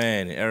 Peyton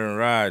Manning, Aaron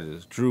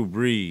Rodgers, Drew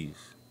Brees,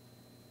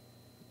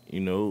 you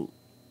know,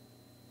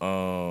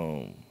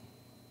 I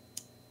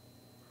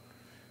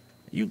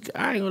ain't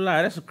gonna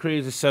lie, that's a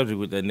crazy subject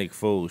with that Nick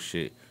Foles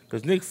shit.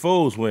 Because Nick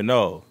Foles went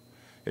off.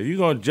 If you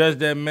gonna judge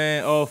that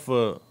man off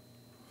of,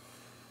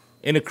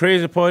 and the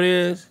crazy part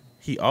is,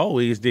 he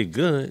always did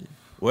good.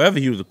 Wherever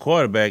he was a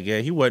quarterback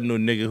at, he wasn't no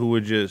nigga who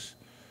would just,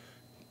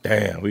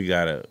 damn, we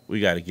gotta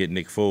get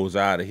Nick Foles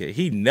out of here.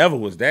 He never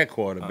was that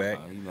quarterback.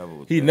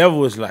 He never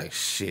was like,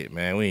 shit,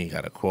 man, we ain't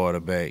got a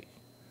quarterback.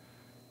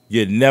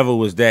 You never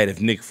was that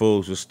if Nick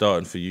Foles was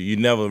starting for you. You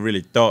never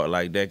really thought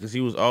like that because he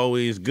was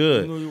always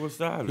good. You knew he was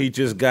solid. He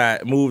just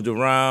got moved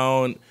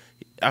around.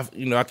 I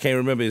can't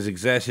remember his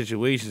exact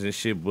situations and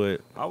shit,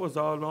 but I was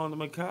all on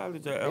him in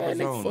college at Arizona.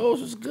 Nick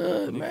Foles was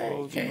good,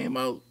 man. He came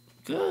out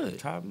good.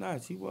 Top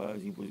notch. He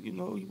was, he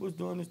was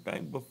doing his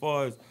thing. But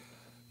far as,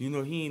 he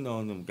ain't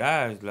on them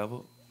guys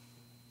level.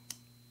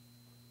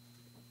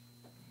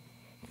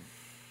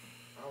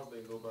 I don't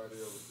think nobody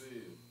ever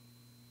said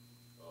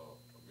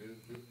a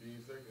minute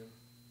 15 seconds.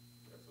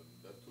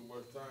 That's too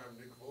much time.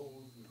 Nick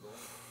Foles is going to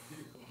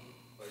kill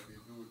like they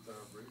do with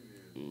Tom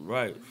Brady.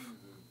 Right.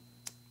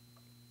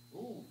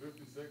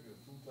 50 seconds,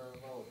 2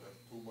 timeouts, that's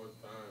too much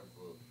time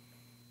for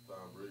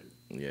Tom Brady.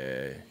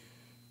 Yeah.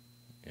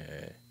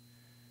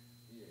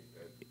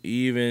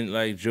 Even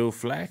like Joe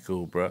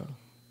Flacco, bro.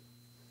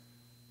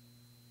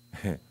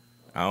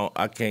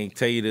 I can't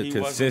tell you the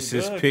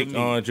consensus pick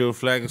on Joe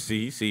Flacco.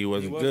 See, he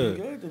wasn't good.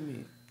 He wasn't good to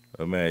me.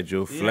 Oh, man,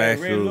 Joe Flacco.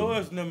 Flacco. Ray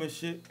Lewis number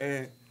shit,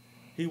 and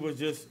he was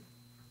just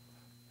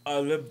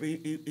a little,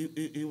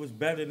 he was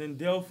better than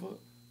Delphi,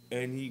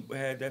 and he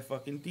had that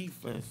fucking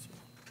defense.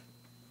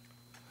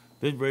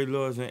 This Ray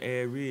Lewis and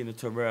Ed Reed and the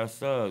Terrell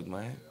Suggs,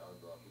 man.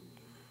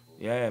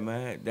 Yeah,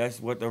 man. That's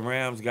what the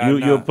Rams got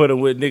now. You'll put him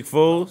with Nick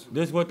Foles?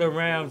 This is what the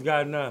Rams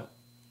got now.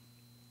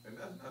 And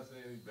that's not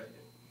saying he's bad.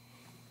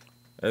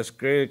 That's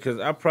great, because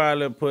I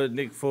probably put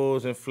Nick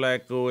Foles and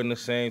Flacco in the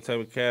same type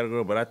of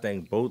category, but I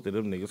think both of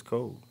them niggas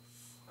cold.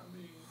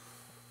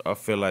 I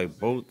feel like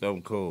both of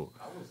them cold.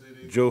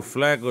 Joe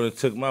Flacco done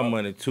took my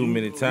money too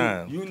many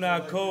times. You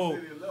not cold.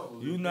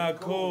 You not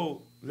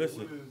cold.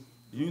 Listen.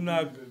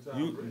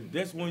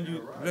 This one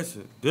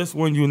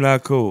you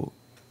not cool.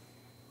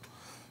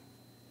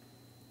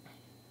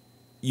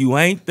 You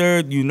ain't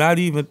you not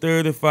even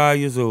 35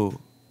 years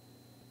old.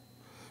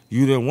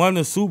 You done won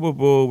the Super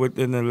Bowl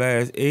within the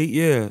last 8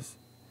 years,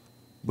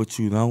 but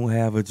you don't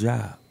have a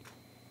job.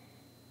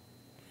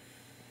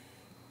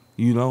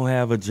 You don't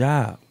have a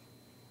job.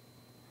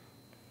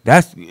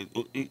 That's,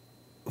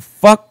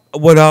 fuck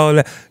with all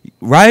that.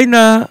 Right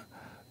now,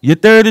 you're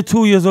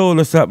 32 years old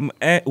or something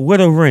with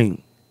a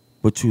ring.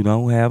 But you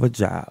don't have a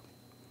job.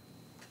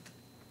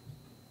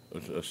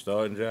 A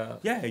starting job?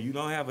 Yeah, you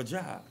don't have a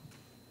job.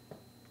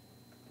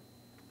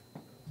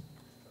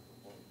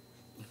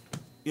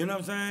 You know what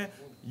I'm saying?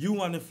 You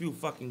won a few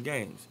fucking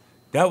games.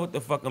 That's what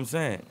the fuck I'm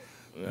saying.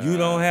 You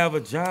don't have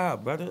a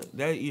job, brother.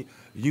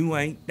 You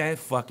ain't that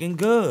fucking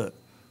good.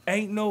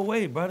 Ain't no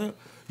way, brother.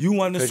 You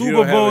won the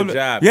Super Bowl. Have a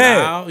job. Yeah,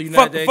 now, you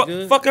not that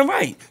good? Fucking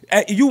right.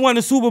 You won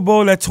the Super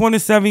Bowl at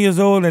 27 years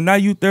old, and now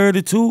you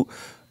 32.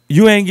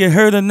 You ain't get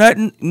hurt or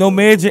nothing, no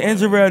major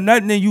injury or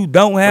nothing, and you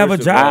don't have a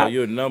job. All,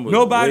 your numbers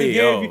nobody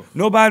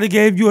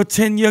gave you a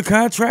 10-year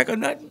contract or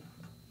nothing.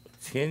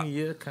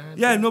 10-year contract?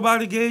 Yeah,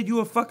 nobody gave you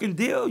a fucking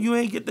deal. You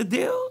ain't get the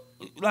deal.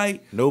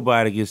 Like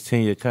Nobody gets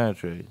 10-year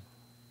contract.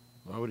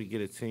 Why would he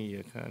get a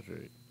 10-year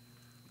contract?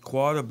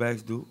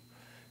 quarterbacks do.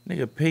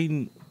 Nigga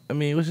Peyton,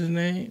 what's his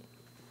name?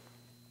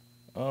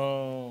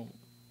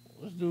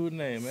 What's dude's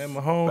name, man?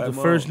 Mahomes, Pat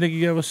the first Mahomes. nigga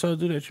you ever saw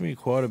do that? You mean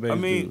quarterback? I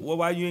mean, well,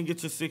 why you didn't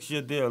get your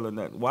 6-year deal or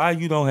nothing? Why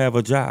you don't have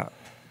a job?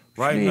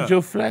 Right now.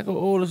 Joe Flacco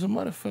old as a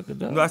motherfucker,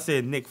 dog. No, I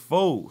said Nick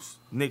Foles.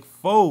 Nick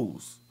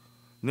Foles.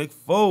 Nick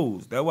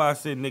Foles. That's why I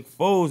said Nick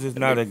Foles is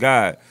not a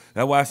guy.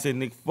 That's why I said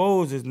Nick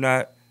Foles is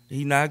not.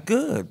 He not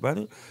good,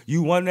 brother.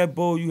 You won that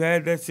bowl. You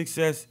had that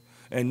success,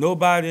 and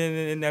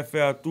nobody in the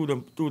NFL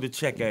threw the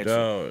check at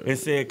Dog. you and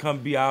said, "Come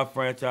be our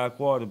franchise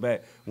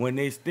quarterback." When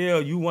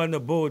you won the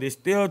bowl, they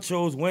still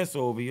chose Wentz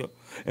over you.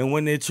 And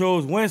when they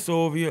chose Wentz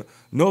over you,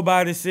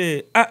 nobody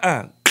said,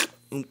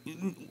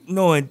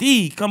 no,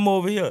 indeed, come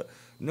over here.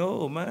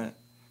 No, man.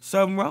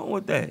 Something wrong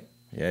with that.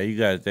 Yeah, you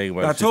got to think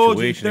about I the told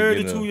you, he's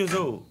situation. 32 years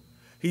old.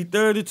 He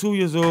 32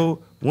 years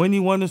old. When he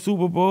won the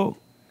Super Bowl,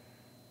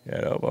 Yeah,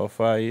 that was about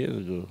 5 years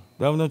ago.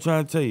 that's what I'm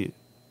trying to tell you.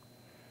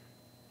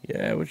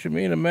 Yeah, what you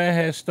mean? A man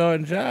had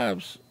starting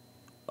jobs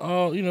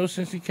all,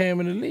 since he came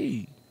in the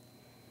league.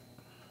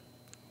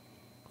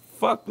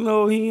 Fuck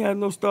no, he ain't had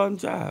no starting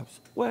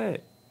jobs. What?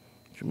 What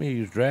you mean?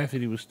 He was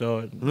drafted, he was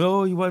starting.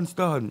 No, he wasn't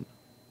starting.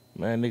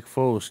 Man, Nick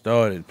Foles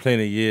started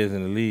plenty of years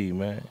in the league,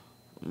 man.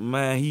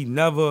 Man, he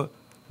never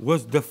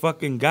was the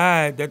fucking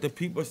guy that the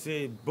people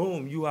said,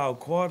 boom, you our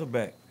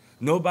quarterback.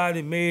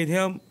 Nobody made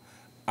him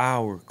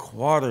our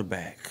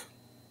quarterback.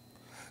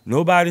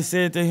 Nobody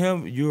said to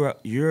him,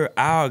 you're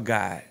our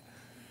guy.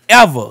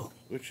 Ever.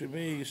 What you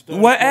mean? You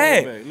started What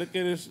quarterback. Look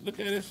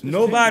at this.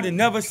 Nobody team.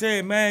 never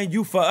said, man,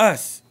 you for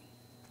us.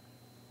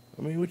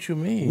 What you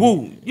mean?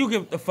 Woo, you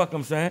get what the fuck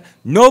I'm saying.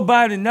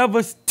 Nobody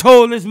never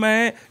told this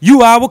man,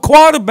 you our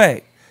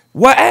quarterback.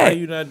 What Why at?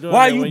 you not doing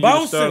Why that you when you the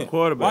bouncing? starting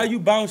quarterback? Why you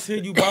bounce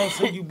here, you bounce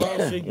here, you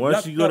bounce here.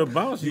 Once you go to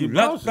bounce, you you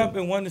lucked bouncing. up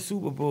and won the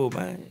Super Bowl,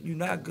 man. You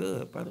not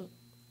good, brother.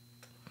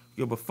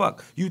 Give a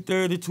fuck. You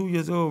 32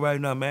 years old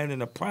right now, man, in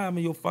the prime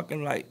of your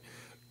fucking life.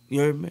 You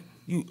heard me?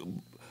 You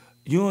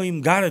don't even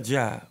got a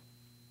job.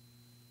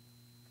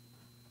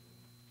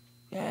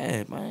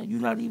 Yeah, man, you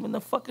not even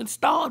a fucking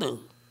starter.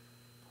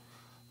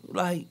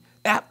 Like,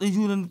 after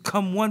you done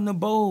come won the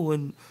bowl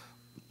and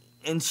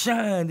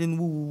shined and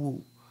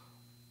woo.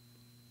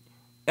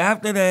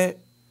 After that,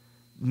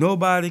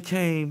 nobody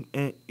came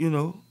and,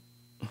 you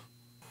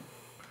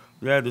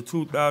had the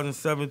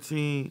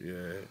 2017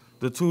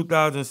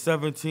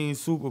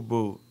 Super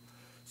Bowl.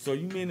 So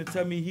you mean to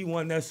tell me he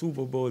won that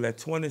Super Bowl at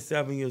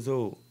 27 years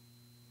old?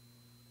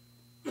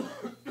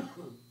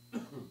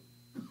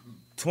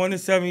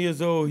 27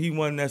 years old, he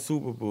won that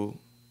Super Bowl.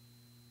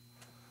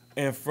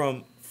 And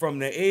from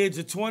the age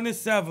of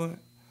 27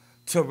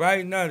 to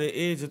right now, the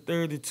age of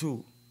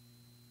 32,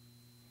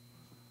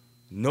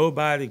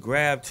 nobody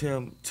grabbed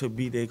him to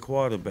be their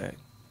quarterback.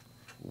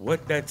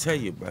 What that tell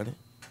you, brother?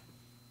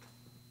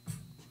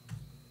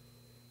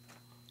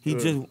 He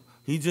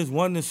just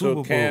won the Super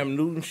Bowl. So Cam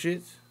Newton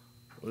shits?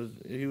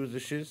 He was the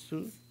shits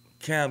too?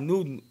 Cam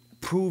Newton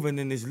proven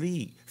in this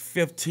league,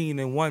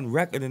 15-1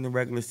 record in the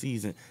regular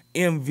season,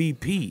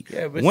 MVP.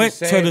 Yeah, but went it's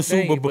the to same the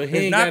thing, Super Bowl. but he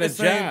It's ain't not got the a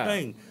same job.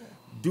 thing.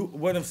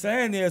 What I'm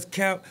saying is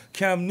Cam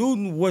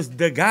Newton was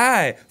the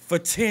guy for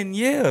 10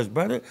 years,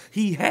 brother.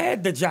 He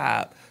had the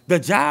job. The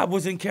job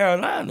was in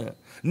Carolina.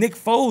 Nick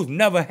Foles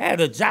never had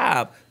a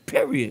job,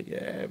 period.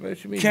 Yeah,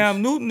 but you mean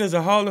Cam Newton is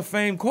a Hall of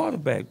Fame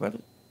quarterback, brother.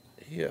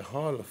 he a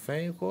Hall of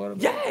Fame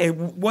quarterback? Yeah,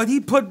 what he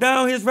put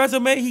down his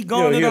resume, he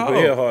gone to the Hall.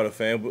 He a Hall of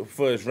Fame, but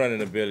for his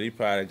running ability, he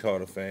probably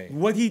Hall of Fame.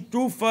 What he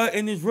threw for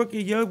in his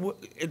rookie year,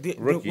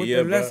 Rookie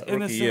year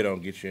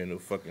don't get you in the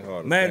fucking Hall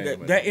of Man,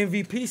 Fame. that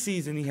MVP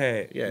season he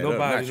had,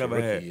 nobody never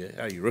had. Year.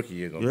 How you rookie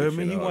year gonna You get heard you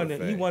me? in the Hall of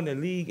Fame? He won the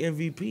league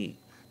MVP.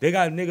 They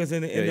got niggas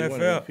in the Yeah, he won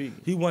NFL. MVP.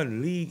 He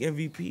won league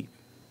MVP.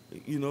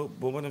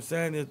 But what I'm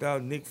saying is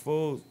that Nick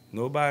Foles,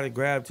 nobody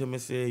grabbed him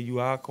and said, you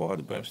our I'm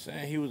quarterback.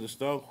 saying he was a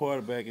star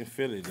quarterback in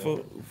Philly,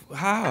 though.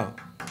 How?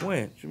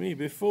 When? What you mean?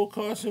 Before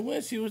Carson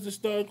Wentz, he was the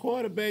starting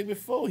quarterback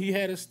before he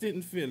had a stint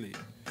in Philly.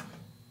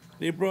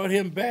 They brought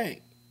him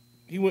back.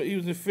 He was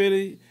in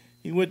Philly.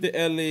 He went to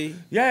L.A.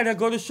 Yeah, that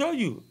go to show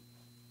you.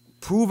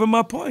 Proving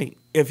my point.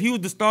 If he was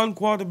the starting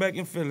quarterback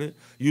in Philly,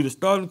 you the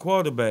starting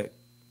quarterback,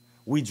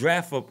 we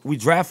draft a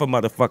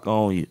motherfucker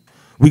on you.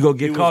 We go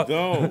get was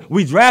gone.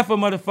 We draft a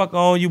motherfucker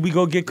on you. We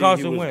go get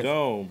Carson He was Wentz.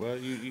 gone, bro.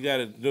 You got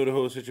to know the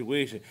whole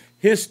situation.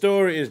 His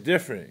story is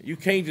different. You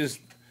can't just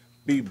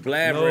be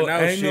blabbering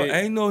out shit.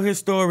 Ain't no his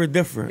story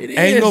different. It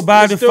Ain't is.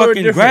 nobody His story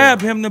fucking different.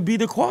 grab him to be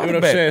the You know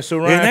quarterback. what I'm saying? So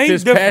It Ryan ain't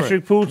Fitzpatrick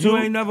different. Pooh, too? You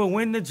ain't never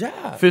win the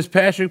job.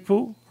 Fitzpatrick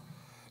Pooh?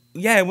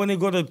 Yeah, when they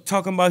go to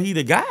talking about he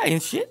the guy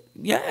and shit.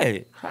 Yeah.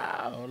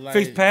 How? Like,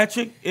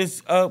 Fitzpatrick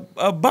is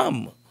a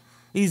bum.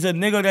 He's a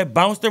nigga that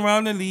bounced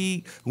around the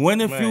league,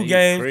 won a Man, few you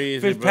games. crazy,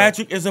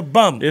 Fitzpatrick is a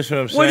bum. That's what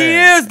I'm What he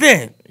saying. is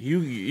then?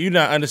 You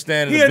not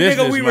understanding He the a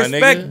business, nigga we my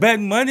respect, nigga.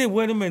 betting money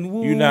with him and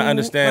woo. You not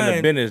understanding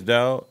the man. business,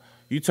 dog.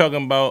 You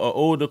talking about an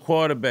older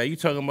quarterback. You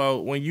talking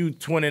about when you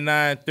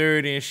 29,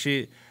 30 and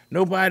shit.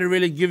 nobody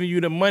really giving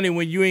you the money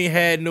when you ain't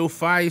had no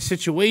fire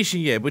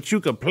situation yet. But you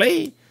could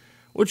play.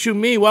 What you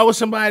mean? Why would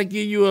somebody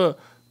give you a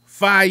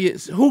fire?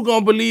 Who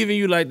gonna believe in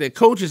you like that?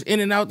 Coaches in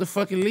and out the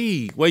fucking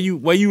league. Where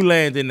you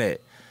landing at?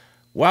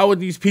 Why would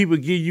these people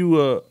give you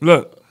a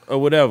look or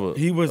whatever?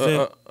 He was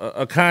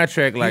a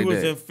contract like that. He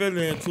was in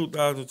Philly in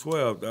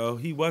 2012, though.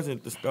 He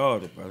wasn't the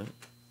starter, brother.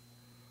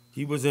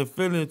 He was in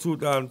Philly in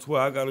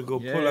 2012. I got to go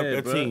pull up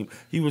that team.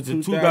 He was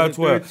in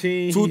 2012.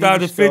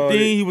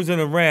 2015, he was in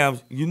the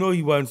Rams. You know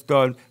he wasn't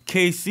starting.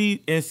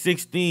 KC in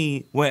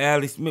 16, when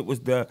Alex Smith was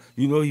there,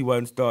 you know he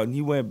wasn't starting.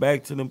 He went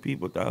back to them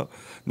people, dog.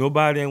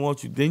 Nobody didn't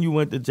want you. Then you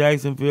went to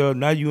Jacksonville.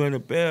 Now you in the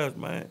Bears,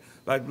 man.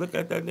 Like, look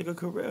at that nigga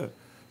career.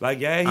 Like,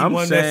 yeah, he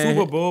won that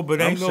Super Bowl,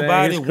 but ain't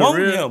nobody want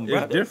him,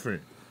 brother. It's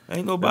different.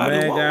 Ain't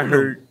nobody want him.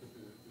 Hurt.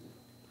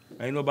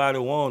 Ain't nobody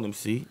want him,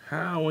 see?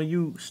 How when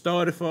you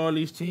started for all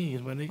these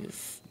teams, my nigga?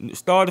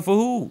 Started for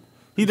who?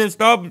 He didn't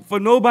start for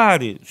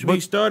nobody. But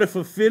he started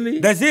for Philly?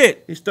 That's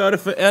it. He started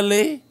for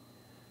L.A.?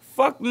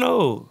 Fuck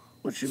no.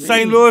 What you mean?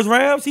 St. Louis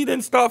Rams, he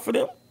didn't start for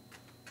them.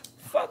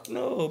 Fuck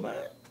no, man.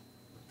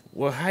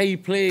 Well, how he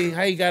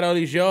got all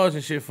these yards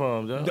and shit for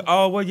him,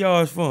 though? What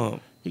yards for him?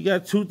 He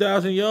got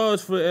 2,000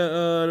 yards for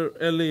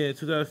L.A. in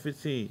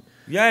 2015.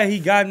 Yeah, he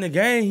got in the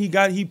game.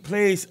 He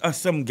played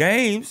some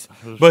games,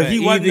 but he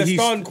wasn't the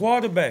starting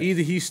quarterback.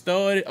 Either he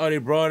started or they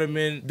brought him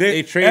in.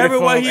 They traded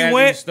everywhere for him he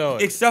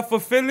went, except for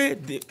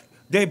Philly,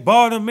 they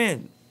brought him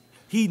in.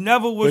 He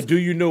never was. But do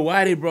you know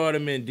why they brought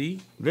him in, D?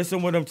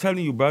 Listen what I'm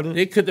telling you, brother.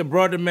 They could have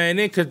brought the man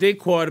in because their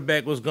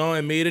quarterback was gone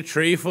and made a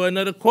trade for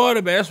another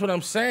quarterback. That's what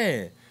I'm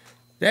saying.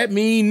 That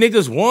mean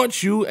niggas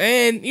want you,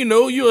 and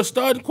you're a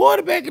starting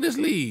quarterback in this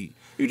league.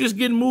 You just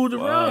getting moved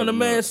around. The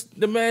man's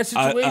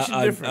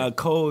situation different. A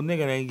cold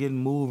nigga ain't getting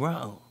moved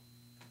around.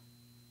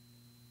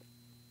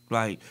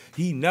 Like,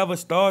 he never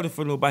started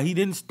for nobody. He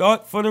didn't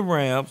start for the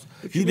Rams.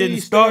 He didn't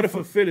start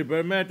for Philly, but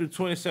the man threw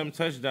 27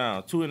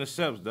 touchdowns, 2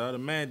 interceptions, dog. The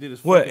man did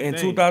his what, fucking in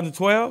thing.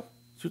 2012?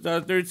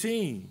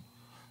 2013.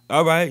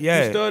 All right,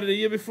 yeah. He started the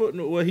year before.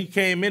 Well, he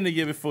came in the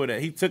year before that.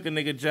 He took a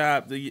nigga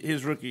job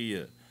his rookie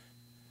year.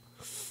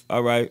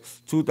 All right.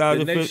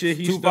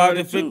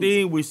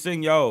 2015, we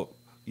sing y'all.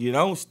 You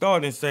don't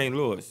start in St.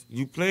 Louis.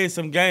 You played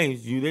some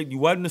games. You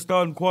wasn't the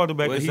starting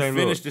quarterback in St. Louis. He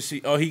finished the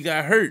season. Oh, he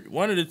got hurt.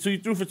 One of the two, he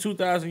threw for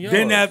 2,000 yards.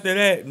 Then after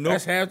that,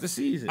 that's half the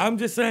season. I'm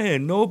just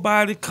saying,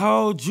 nobody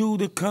called you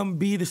to come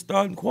be the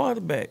starting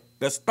quarterback,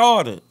 the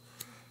starter.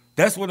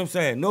 That's what I'm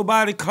saying.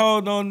 Nobody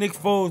called on Nick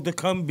Foles to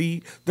come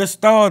be the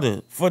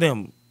starter for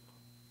them.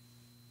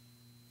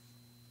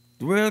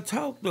 Real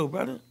talk, though,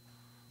 brother.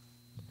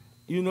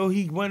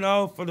 He went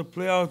off for the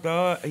playoffs,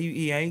 dog.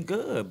 He ain't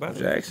good, brother.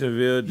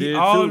 Jacksonville did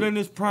all too. In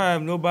his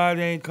prime.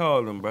 Nobody ain't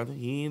called him, brother.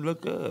 He ain't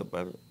look good,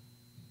 brother.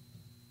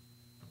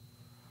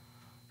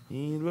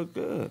 He ain't look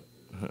good.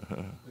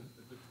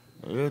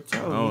 Real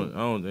talk. I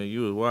don't think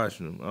you was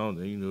watching him. I don't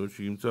think you know what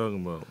you even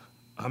talking about.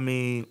 I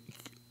mean,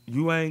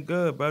 you ain't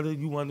good, brother.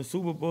 You won the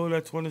Super Bowl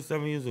at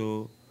 27 years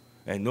old,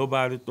 and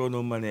nobody throw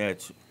no money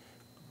at you.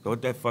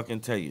 What that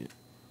fucking tell you?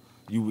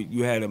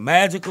 You had a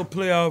magical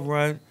playoff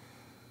run.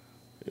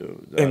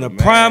 In the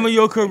prime of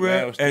your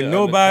career, and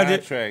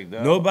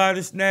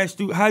nobody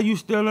snatched you. How you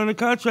still on the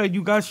contract?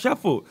 You got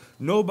shuffled.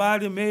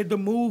 Nobody made the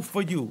move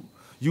for you.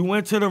 You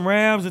went to the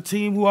Rams, a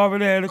team who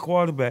already had a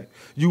quarterback.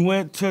 You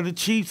went to the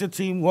Chiefs, a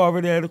team who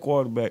already had a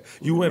quarterback.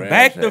 You went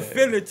back to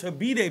Philly to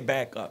be their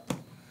backup.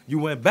 You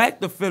went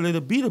back to Philly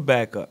to be the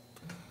backup.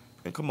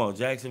 And come on,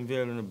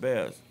 Jacksonville and the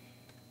Bears.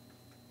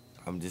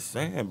 I'm just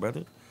saying,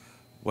 brother.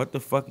 What the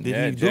fuck did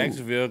he do?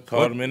 Jacksonville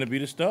called him in to be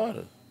the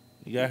starter.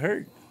 He got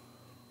hurt.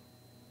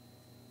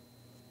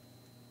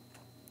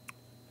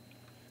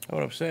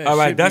 What I'm saying. All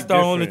right, that's the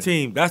only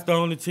team. That's the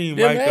only team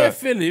right there.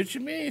 Philly. What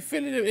you mean?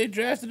 Philly, they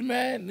drafted the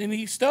man and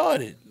he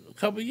started a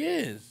couple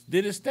years.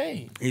 Did his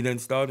thing. He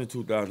didn't start in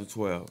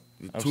 2012.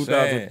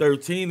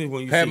 2013 is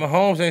when you Pat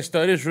Mahomes ain't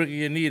started his rookie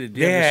year neither.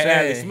 They had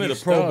Alex Smith,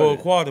 a Pro Bowl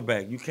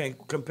quarterback. You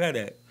can't compare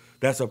that.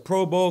 That's a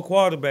Pro Bowl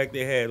quarterback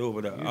they had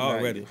over there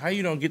already. How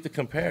you don't get the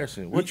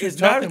comparison?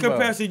 It's not a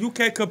comparison. You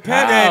can't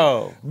compare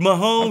that.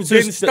 Mahomes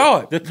didn't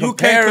start.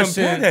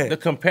 The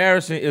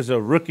comparison is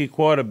a rookie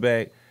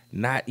quarterback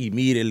not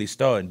immediately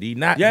starting, D.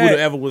 Not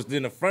whoever was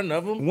in the front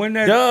of him.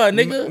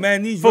 Nigga.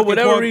 Man, these for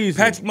whatever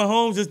reason. Patrick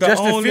Mahomes is the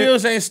Justin only.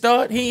 Fields ain't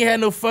start. He ain't had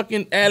no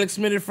fucking Alex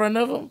Smith in front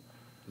of him.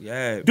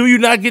 Yeah. Do you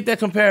not get that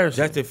comparison?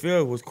 Justin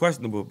Fields was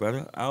questionable,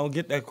 brother. I don't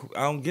get that.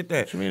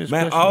 What you mean it's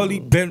man, all he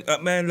been.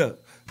 Man,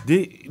 look,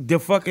 the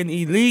fucking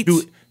elites. You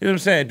know what I'm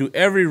saying? Do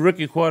every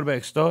rookie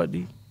quarterback start,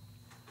 D?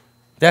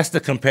 That's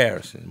the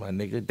comparison, my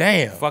nigga.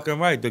 Damn. Fucking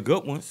right. The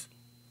good ones.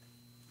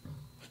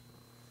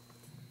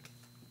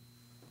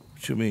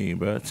 What you mean,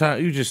 bro?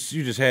 You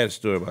just had a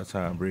story about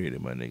Tom Brady,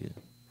 my nigga.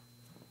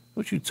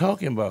 What you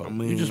talking about? I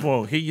mean, you just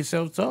won't hear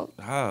yourself talk?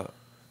 How?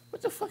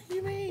 What the fuck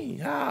you mean?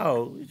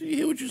 How? You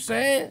hear what you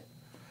saying?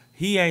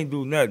 He ain't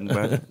do nothing,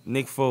 brother.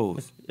 Nick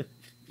Foles.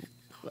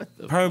 What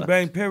the fuck?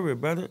 Bang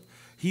period, brother.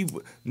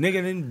 Nigga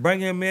didn't bring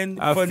him in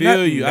for nothing. I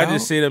feel you. I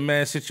just say the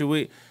man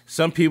situation.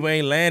 Some people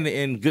ain't landing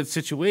in good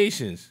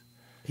situations.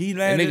 He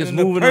landed niggas in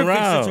the moving perfect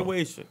around.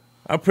 situation.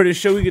 I'm pretty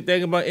sure we could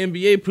think about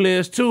NBA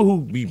players too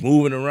who be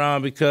moving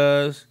around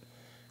because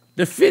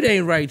the fit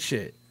ain't right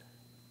yet.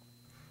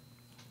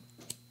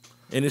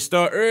 And it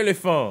start early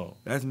for him.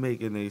 That's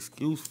making an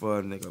excuse for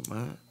a nigga,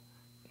 man.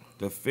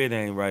 The fit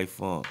ain't right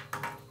for him.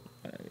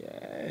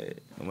 Yeah.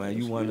 Man,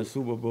 you won the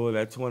Super Bowl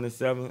at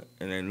 27,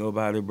 and ain't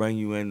nobody bring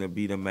you in to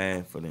be the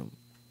man for them.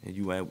 And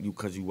you ain't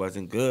because you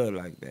wasn't good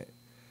like that.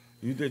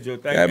 You did your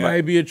thing. That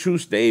might be a true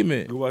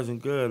statement. You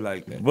wasn't good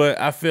like that. But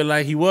I feel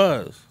like he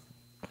was.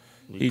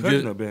 He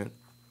couldn't have been.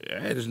 Yeah,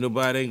 there's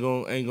nobody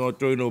ain't gonna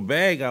throw no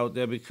bag out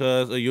there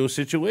because of your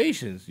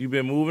situations. You've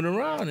been moving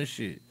around and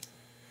shit.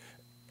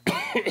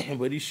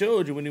 But he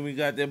showed you when we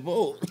got that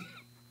bowl.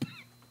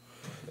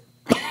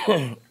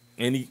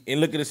 and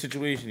look at the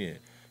situation here.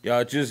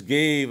 Y'all just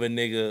gave a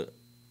nigga,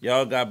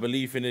 y'all got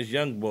belief in this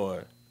young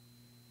boy.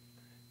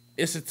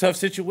 It's a tough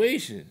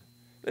situation.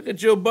 Look at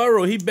Joe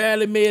Burrow. He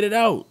barely made it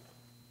out.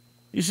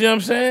 You see what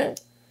I'm saying?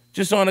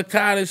 Just on a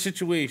college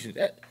situation.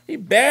 He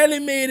barely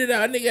made it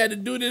out. Nigga had to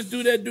do this,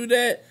 do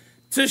that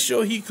to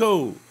show he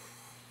cold.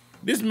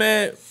 This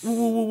man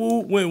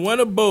won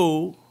a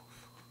bowl,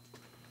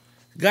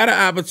 got an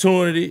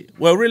opportunity.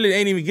 Well, really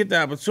ain't even get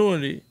the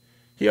opportunity.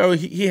 He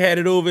had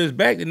it over his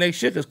back the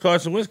next year because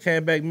Carson Wentz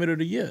came back middle of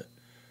the year.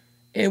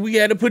 And we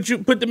had to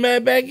put the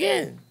man back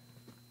in.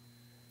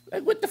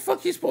 Like, what the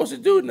fuck he supposed to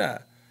do now?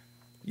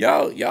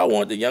 Y'all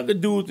want the younger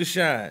dude to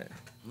shine.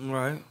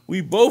 Right. We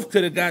both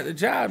could have got the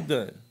job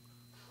done.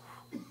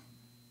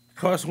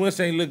 Carson Wentz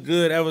ain't look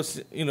good ever.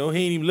 He ain't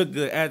even look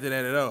good after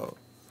that at all.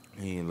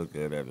 He ain't look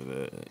good after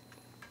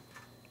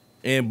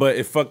that. But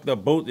it fucked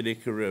up both of their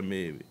career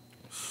maybe.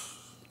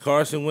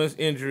 Carson Wentz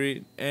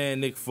injury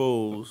and Nick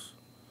Foles.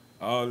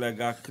 All that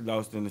got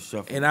lost in the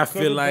shuffle. And I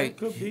feel like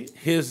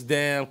his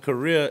damn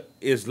career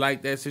is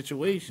like that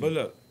situation. But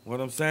look, what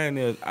I'm saying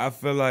is, I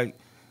feel like,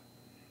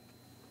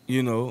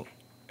 in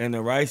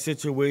the right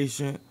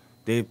situation,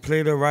 they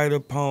play the right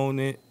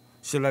opponent,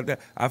 shit like that.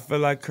 I feel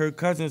like Kirk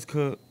Cousins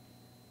could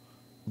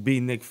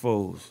be Nick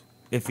Foles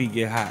if he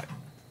get hot.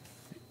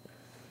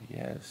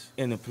 Yes.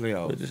 In the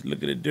playoffs. But just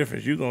look at the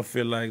difference. You're going to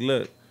feel like,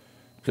 look,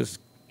 because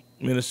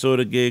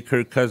Minnesota gave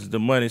Kirk Cousins the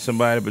money.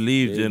 Somebody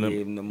believed in him.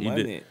 Gave him the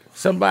money.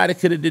 Somebody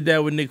could have did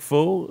that with Nick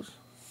Foles.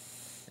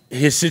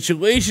 His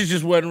situation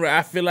just wasn't right.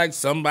 I feel like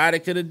somebody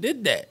could have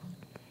did that.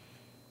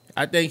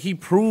 I think he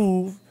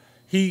proved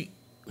he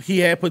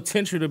had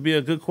potential to be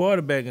a good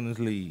quarterback in this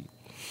league.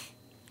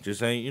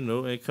 Just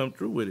ain't come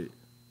through with it.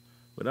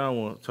 But I don't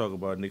want to talk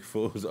about Nick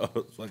Foles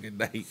all fucking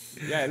night.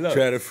 Yeah, look.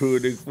 Try to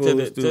prove Nick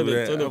Foles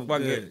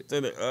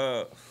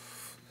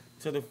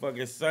to the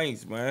fucking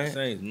Saints, man.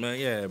 Saints, man,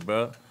 yeah,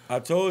 bro. I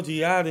told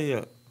you out of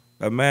here.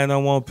 That man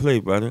don't want to play,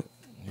 brother.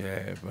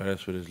 Yeah, bro,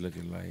 that's what it's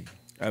looking like.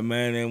 That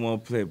man ain't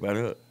want to play,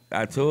 brother.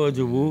 I told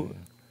you, woo.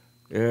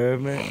 You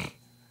heard me?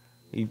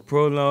 He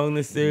prolonged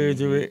the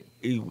surgery.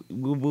 He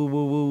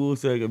woo,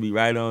 so he can be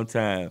right on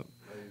time.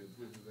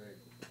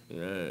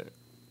 Yeah.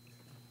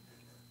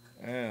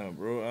 Damn,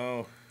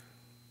 bro.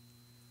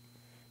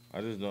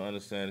 I just don't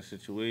understand the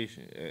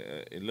situation.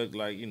 It looked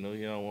like, he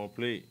don't want to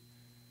play.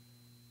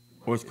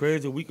 What's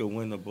crazy, we could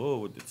win the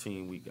ball with the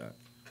team we got.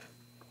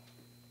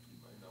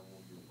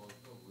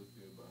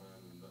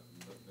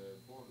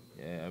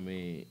 Yeah, I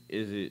mean,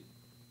 is it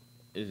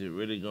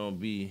really gonna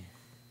be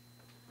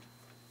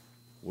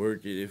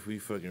worth it if we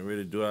fucking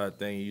really do our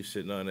thing and you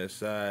sitting on that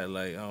side?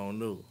 Like, I don't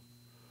know.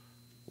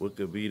 What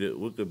could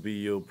be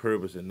your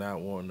purpose in not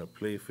wanting to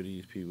play for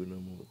these people no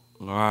more?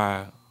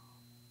 Right.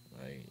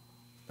 Like,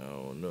 I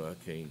don't know. I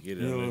can't get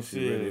it You know unless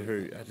what I'm it really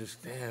saying? hurt. It's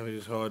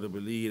just hard to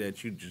believe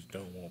that you just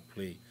don't want to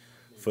play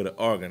for the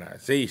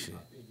organization.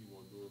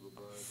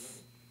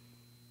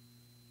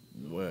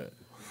 What?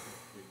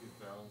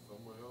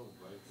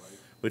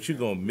 But you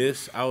gonna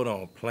miss out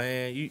on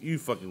playing. You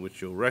fucking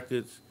with your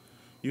records.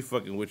 You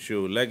fucking with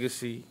your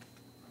legacy.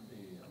 I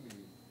mean,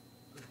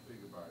 let's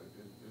think about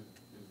it.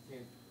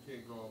 It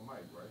can't go on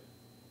Mike, right?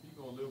 He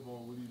gonna live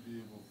on what he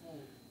did before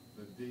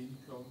the day he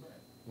come back.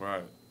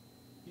 Right.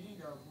 He ain't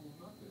gotta prove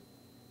nothing.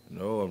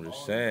 No, I'm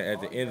just saying.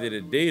 At the end of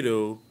the day,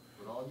 though,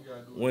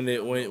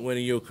 when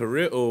your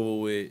career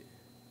over with,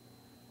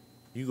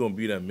 you gonna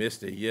be done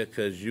missed it, yeah,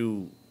 cause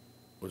you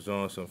was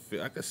on some.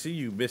 I could see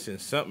you missing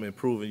something, and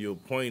proving your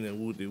point and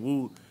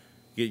woo,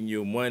 getting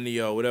your money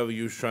or whatever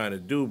you was trying to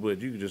do, but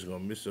you just gonna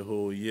miss a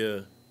whole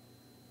year.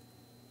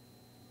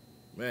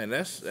 Man,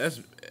 that's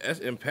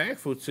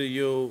impactful to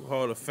your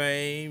Hall of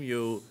Fame,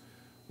 your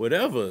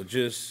whatever.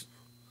 Just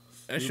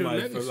that's You your might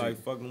legacy. feel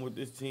like fucking with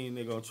this team,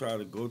 they gonna try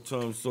to go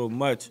to him so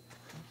much.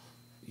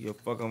 You'll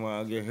fuck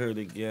around, get hurt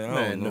again. I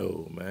Man, don't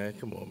know. no, man.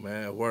 Come on,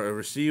 man. A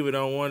receiver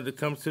don't want it to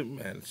come to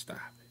man. Stop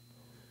it.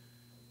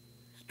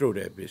 Throw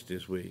that bitch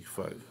this way.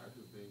 Fuck it. I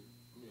just think,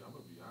 I'm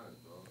gonna be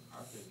honest, dog.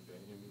 I think that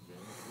him and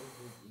James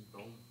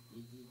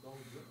Wilson just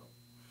don't gel.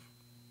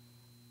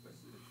 That's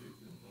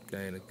it. That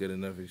ain't a good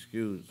enough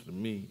excuse to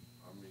me.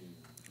 I mean,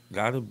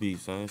 Gotta be,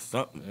 son.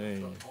 Something. Dang.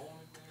 the only thing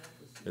I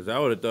can see, Cause I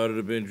would have thought it'd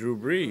have been Drew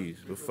Brees,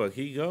 but fuck,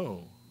 he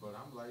gone. but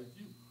I'm like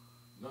you.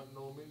 Nothing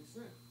don't make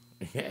sense.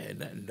 Yeah,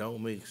 that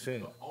don't make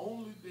sense. The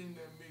only thing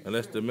that makes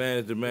Unless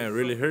sense the man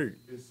really hurt.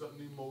 is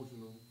something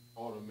emotional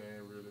or the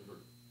man really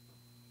hurt.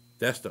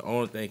 That's the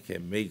only thing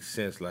can make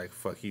sense. Like,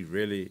 fuck, his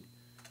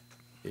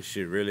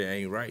shit really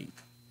ain't right.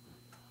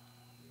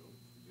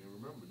 You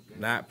remember,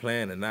 James, Not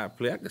playing and not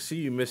play. I can see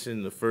you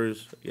missing the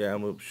first. Yeah,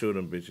 I'm gonna show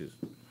them bitches.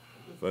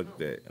 Fuck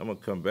that. I'm gonna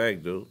come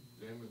back though.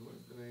 Jameis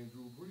Winston ain't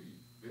Drew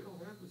Brees. They don't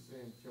have the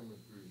same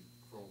chemistry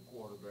from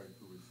quarterback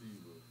to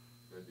receiver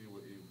that they were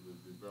able to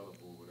develop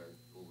over that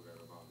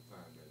amount of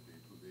time that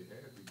they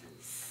had to get.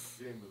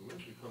 Jameis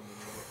Winston coming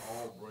in with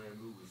all brand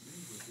new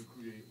receivers to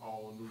create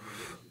all new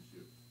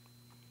relationships.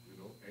 You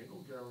know, ain't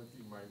no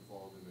guarantee Mike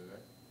falls into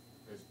that.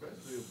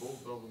 Especially if both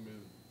of them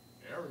is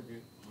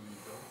arrogant with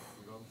each other.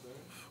 You know what I'm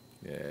saying?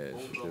 Yeah, it's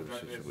a Both of them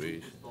got different that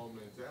situation. superstar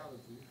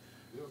mentality.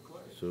 They'll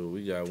clash. So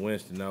we got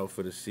Winston out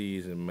for the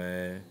season,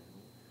 man.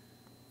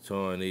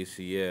 Torn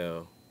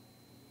ACL.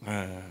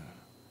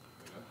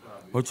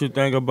 What you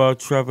think about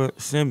Trevor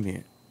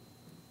Siemian?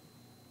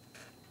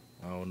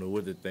 I don't know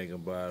what to think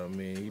about him. I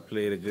mean, he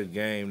played a good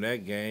game.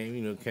 That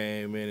game,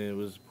 came in and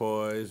was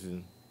poised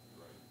and,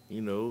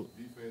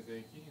 Defense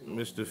ain't keen.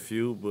 missed a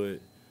few, but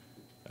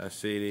I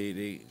say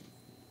they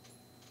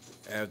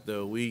after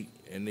a week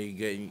and they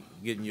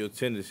getting your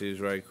tendencies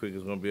right quick,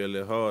 it's gonna be a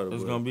little harder.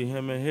 It's but gonna be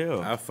him and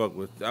Hill. I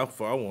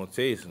want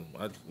Taysom.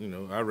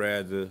 I'd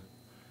rather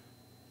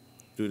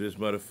do this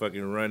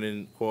motherfucking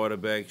running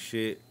quarterback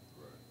shit.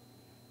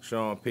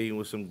 Sean Payton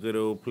with some good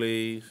old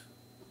plays.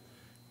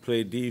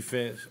 Play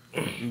defense.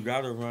 You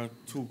gotta run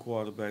 2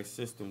 quarterback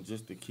system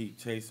just to keep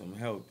Taysom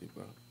healthy,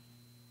 bro.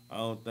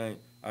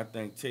 I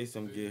think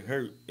Taysom get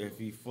hurt if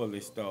he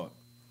fully start.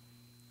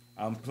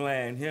 I'm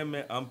playing him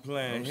and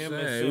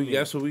Simeon.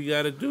 That's what we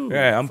gotta do.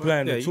 Yeah, I'm Fuck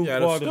playing that. the You 2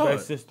 gotta quarterback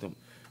start. system.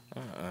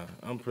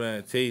 I'm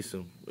playing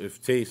Taysom.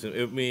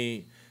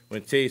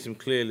 When Taysom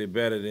clearly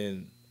better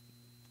than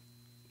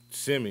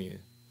Simeon,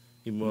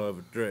 he more of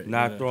a threat.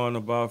 Not throwing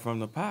the ball from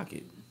the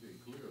pocket.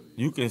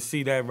 You can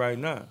see that right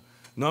now.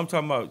 No, I'm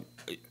talking about,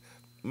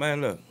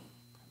 man, look,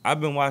 I've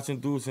been watching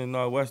dudes in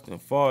Northwestern.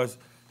 As far as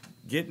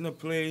getting the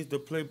plays, the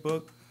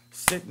playbook,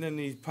 sitting in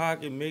these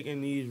pockets,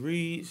 making these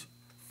reads.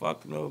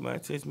 Fuck no, man.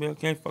 Chase Mill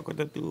can't fuck with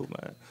that dude,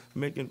 man.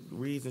 Making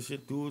reads and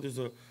shit. Dude is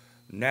a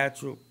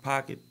natural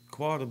pocket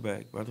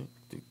quarterback, brother.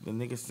 The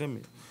nigga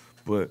Simmons.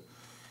 But,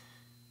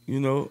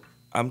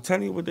 I'm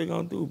telling you what they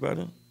gonna do,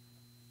 brother.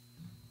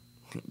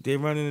 They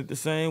running it the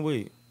same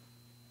way.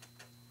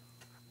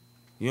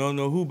 You don't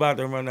know who about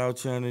to run out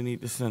here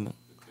underneath the center.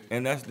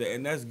 And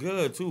that's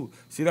good too.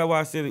 See, that's why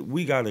I said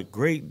we got a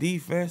great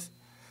defense,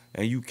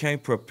 and you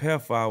can't prepare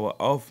for our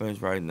offense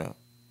right now.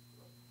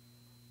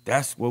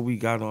 That's what we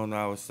got on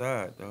our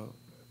side, dog.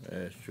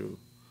 That's true.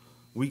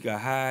 We got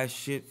high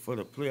shit for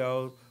the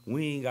playoffs.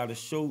 We ain't got to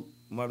show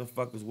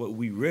motherfuckers what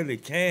we really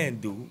can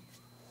do.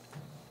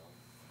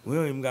 We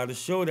don't even got to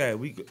show that.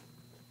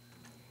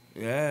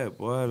 Yeah,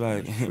 boy,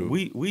 like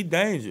we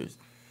dangerous.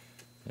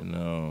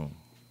 And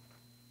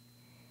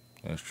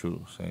that's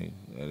true, Saint.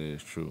 That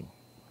is true.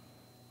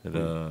 But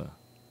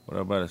what I'm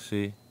about to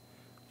say,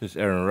 this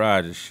Aaron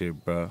Rodgers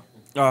shit, bro.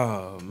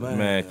 Oh This man,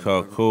 man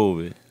caught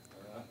COVID.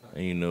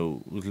 And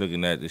was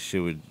looking at the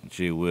shit with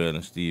G.Lil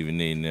and Stephen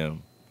A. and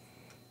them.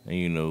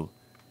 And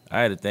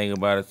I had to think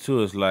about it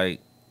too. It's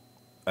like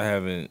I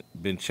haven't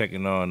been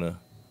checking on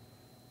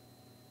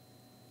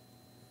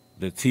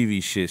the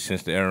TV shit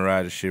since the Aaron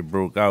Rodgers shit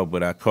broke out,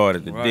 but I caught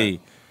it today.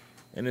 Right.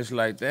 And it's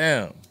like,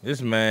 damn,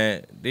 this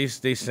man, they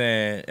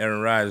saying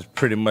Aaron Rodgers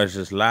pretty much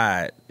just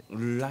lied.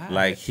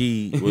 Like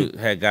he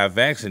had got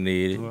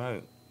vaccinated.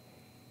 Right.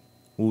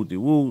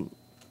 Woo-de-woo.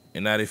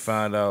 And now they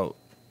found out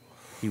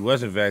he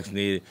wasn't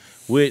vaccinated,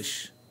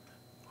 which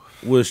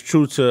was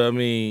true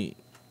to,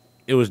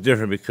 it was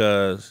different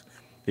because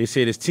they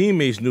said his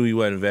teammates knew he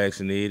wasn't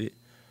vaccinated,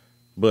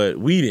 but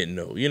we didn't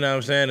know. You know what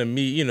I'm saying? The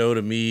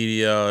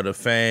media, the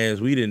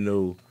fans, we didn't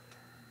know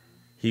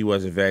he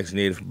wasn't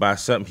vaccinated by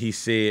something he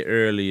said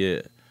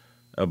earlier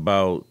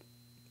about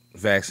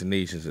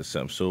vaccinations or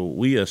something. So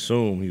we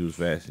assumed he was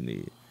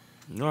vaccinated.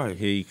 Right.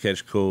 He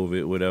catch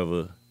COVID,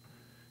 whatever,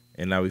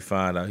 and now we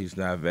find out he's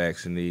not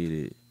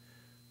vaccinated.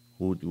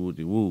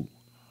 Woo-de-woo-de-woo.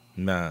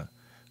 Nah.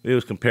 It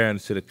was comparing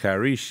it to the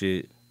Kyrie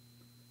shit.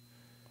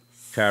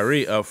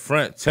 Kyrie up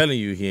front telling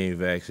you he ain't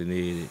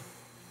vaccinated.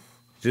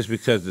 Just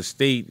because the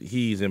state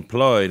he's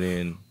employed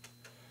in,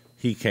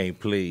 he can't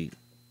play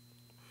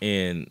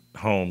in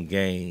home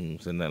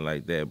games and nothing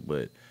like that.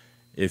 But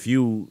if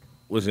you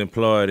was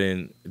employed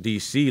in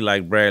D.C.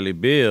 like Bradley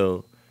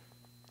Beal,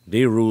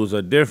 their rules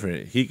are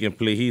different. He can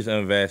play, he's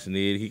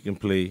unvaccinated, he can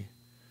play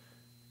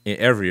in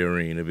every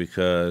arena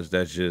because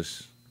that's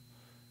just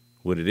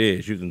what it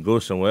is. You can go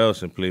somewhere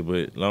else and play,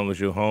 but as long as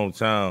your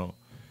hometown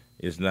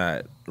is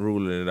not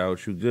ruling it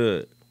out, you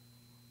good.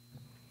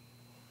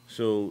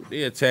 So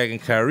they attacking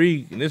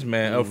Kyrie and this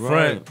man up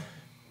front,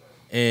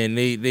 and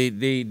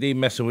they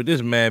messing with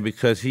this man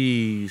because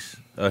he's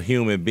a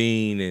human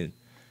being and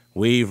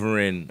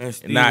wavering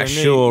and not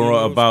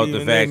sure about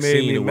the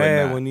vaccine made me or mad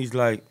whatnot. when he's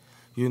like,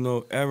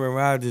 Aaron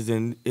Rodgers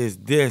is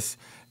this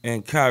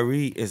and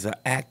Kyrie is an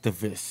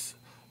activist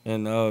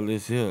and all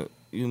this here.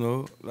 You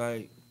know,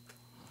 like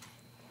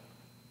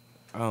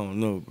I don't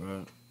know,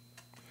 bro.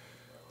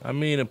 I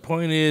mean, the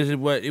point is, it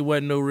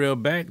wasn't no real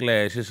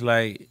backlash. It's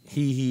like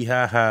he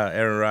ha ha.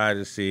 Aaron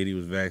Rodgers said he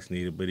was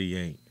vaccinated, but he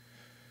ain't.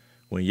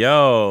 When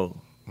y'all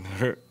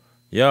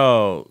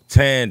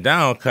tearing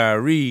down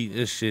Kyrie,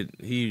 this shit,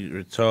 he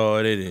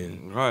retarded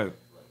and Right.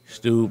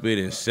 stupid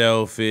and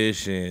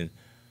selfish and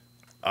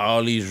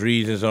all these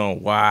reasons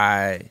on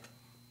why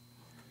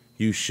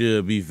you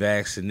should be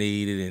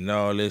vaccinated and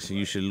all this, and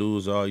you should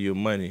lose all your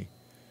money.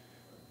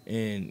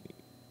 And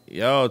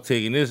y'all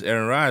taking this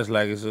Aaron Rodgers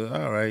like it's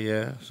all right,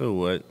 yeah. So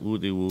what?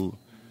 Woo-de-woo.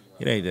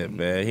 It ain't that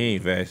bad. He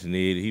ain't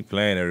vaccinated. He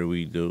playing every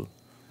week, though.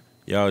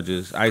 Y'all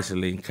just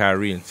isolating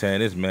Kyrie and tearing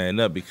this man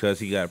up because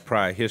he got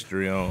prior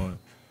history on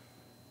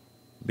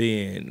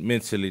being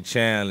mentally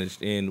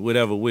challenged in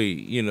whatever way,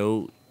 you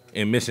know,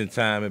 and missing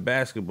time in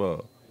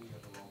basketball.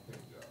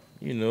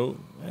 You know,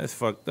 that's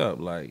fucked up.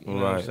 Like, you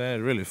know what I'm saying?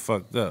 It's really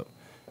fucked up.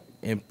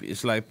 And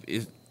it's like,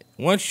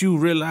 once you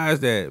realize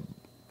that,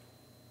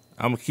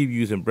 I'm going to keep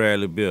using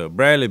Bradley Beal.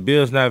 Bradley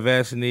Beal's not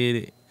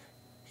vaccinated.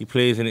 He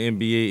plays in the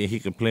NBA and he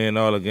can play in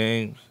all the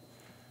games.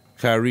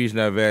 Kyrie's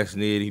not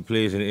vaccinated. He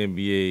plays in the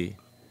NBA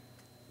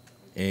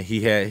and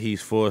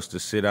he's forced to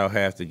sit out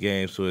half the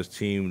game, so his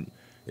team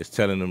is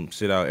telling him to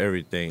sit out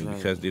everything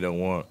because they don't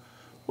want.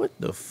 What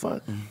the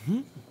fuck?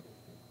 Mm-hmm.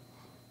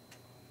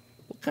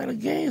 What kind of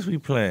games we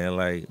playing?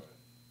 Like,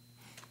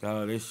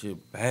 Dog, this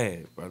shit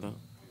bad, brother.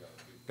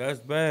 That's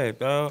bad,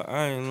 dog.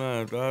 I ain't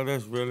lying, dog.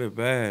 That's really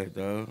bad,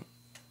 dog.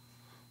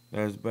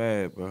 That's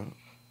bad, bro.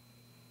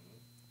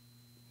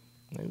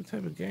 like what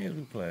type of games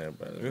we playing,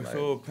 brother? This Like,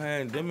 whole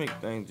pandemic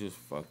thing just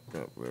fucked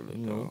up, really,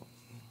 You dog. know.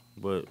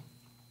 But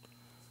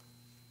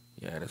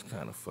yeah, that's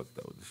kind of fucked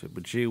up with this shit.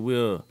 But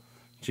G.Lil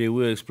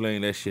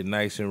explained that shit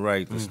nice and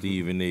right to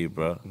Stephen A,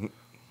 bro.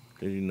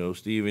 'Cause, you know,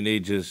 Stephen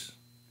A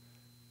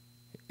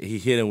he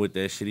hit him with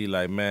that shit. He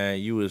like, man,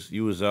 you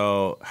was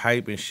all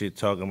hype and shit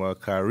talking about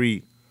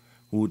Kyrie,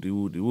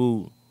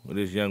 woo, with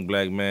this young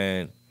black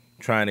man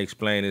trying to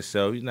explain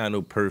himself. He's not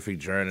no perfect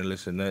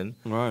journalist or nothing.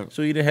 Right.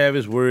 So he didn't have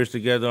his words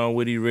together on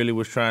what he really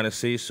was trying to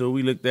say. So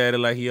we looked at it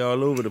like he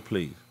all over the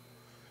place.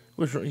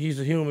 He's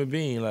a human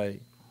being.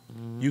 Like,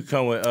 you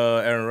come with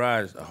Aaron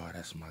Rodgers. Oh,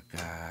 that's my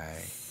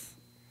guy.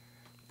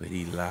 But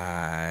he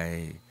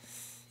lied.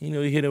 You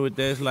know, he hit him with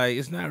that. It's like,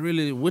 it's not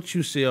really what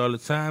you say all the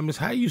time. It's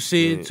how you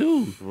say it,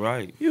 too.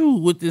 Right. You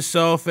with this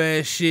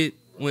soft-ass shit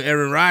when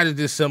Aaron Rodgers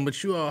did something,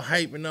 but you all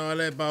hype and all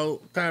that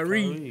about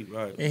Kyrie.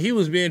 Right. And he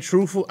was being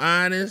truthful,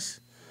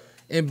 honest,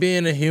 and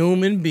being a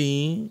human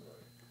being,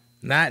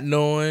 not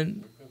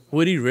knowing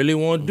what he really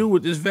want to do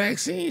with this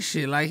vaccine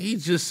shit. Like,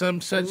 he's just some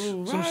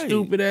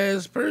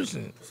stupid-ass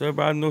person. So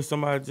everybody knows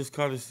somebody just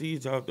caught a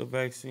siege out the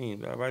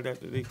vaccine right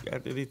after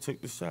they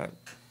took the shot.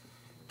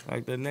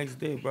 Like the next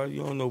day, bro,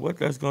 you don't know what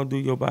that's gonna do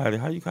to your body.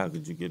 How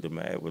could you get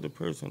mad with a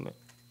person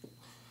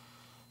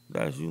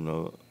that's, you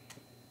know?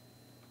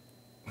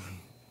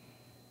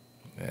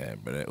 Yeah,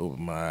 but that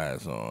opened my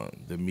eyes on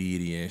the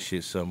media and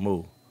shit some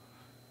more.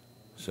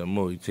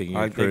 You taking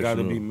your Like they personal.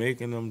 gotta be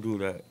making them do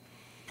that,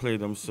 play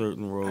them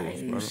certain roles, I ain't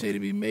even bro. say to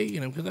be making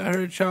them, because I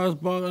heard Charles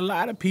Barkley, a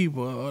lot of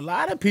people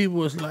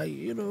was like,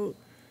 you know,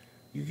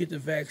 you get the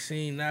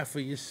vaccine not for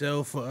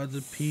yourself, for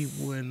other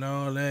people and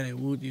all that, and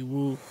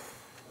woo-de-woo.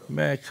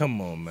 Man,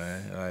 come on,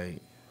 man.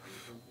 Like,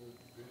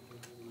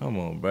 come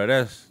on, bro.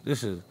 That's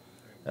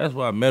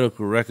why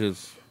medical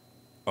records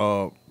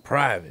are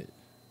private.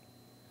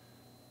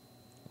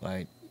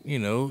 Like, you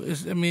know,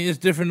 it's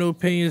different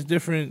opinions,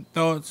 different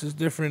thoughts, it's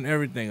different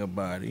everything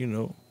about it, you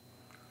know.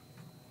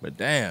 But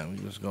damn,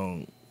 you just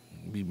gonna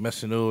be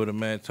messing over the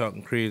man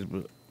talking crazy,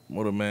 but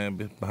more the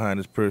man behind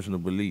his personal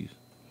beliefs.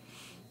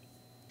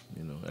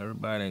 You know,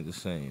 everybody ain't the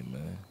same,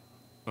 man.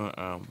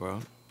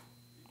 Bro.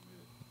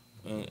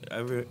 And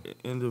every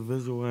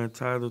individual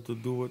entitled to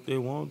do what they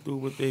want to do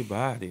with their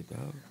body,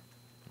 dog.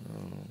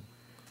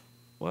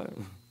 What? Let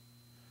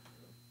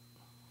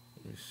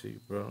me see,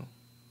 bro.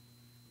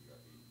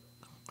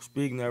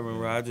 Speaking of Aaron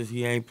Rodgers,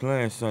 he ain't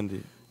playing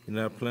Sunday.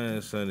 You're not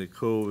playing Sunday.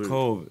 COVID.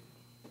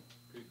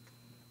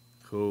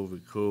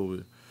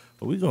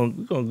 But we gonna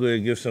go ahead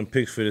and give some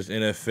picks for this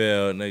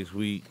NFL next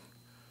week.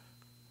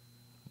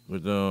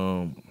 With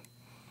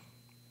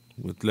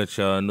let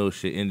y'all know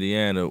shit.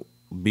 Indiana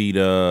beat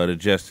the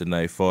Jets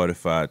tonight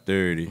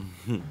 45-30.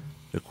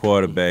 The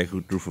quarterback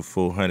who threw for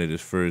 400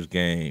 his first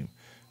game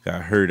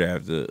got hurt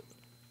after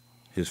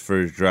his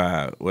first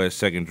drive, or his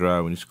second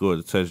drive when he scored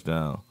the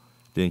touchdown.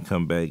 Didn't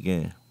come back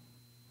in.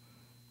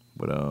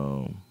 But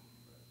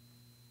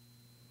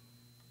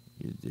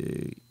you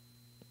dig.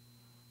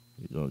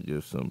 You're gonna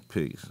give some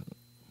picks.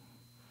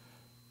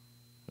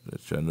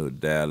 Let y'all know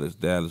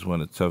Dallas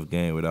won a tough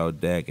game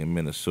without Dak in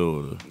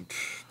Minnesota.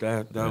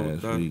 That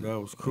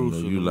was crucial.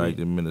 I know you liked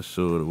the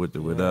Minnesota with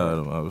or without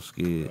him. I was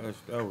scared.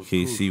 That was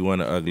KC crucial.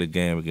 won an ugly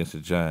game against the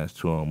Giants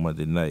too on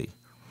Monday night.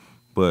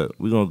 But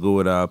we're gonna go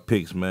with our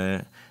picks,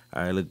 man.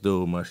 I looked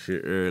over my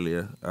shit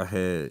earlier. I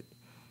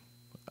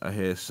I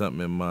had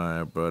something in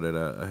mind, bro, that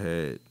I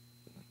had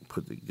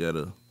put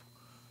together.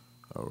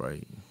 All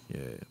right,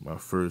 yeah, my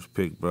first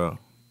pick, bro,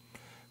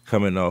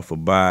 coming off a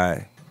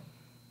bye.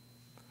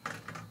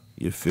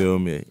 You feel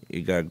me?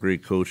 He got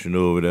great coaching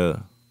over there.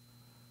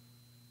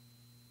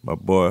 My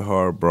boy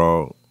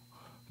Harbaugh,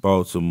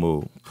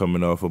 Baltimore,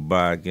 coming off a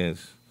bye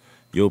against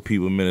your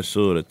people,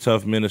 Minnesota.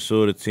 Tough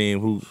Minnesota team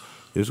who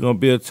it's gonna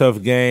be a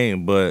tough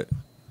game, but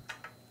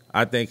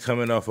I think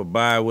coming off a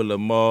bye with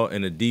Lamar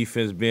and the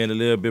defense being a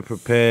little bit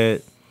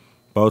prepared,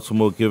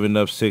 Baltimore giving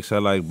up 6. I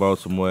like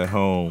Baltimore at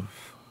home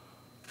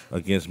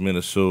against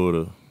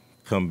Minnesota.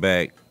 Come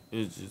back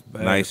It's just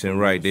bad nice and for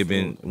right. They've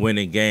been Minnesota.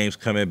 winning games,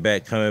 coming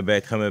back. I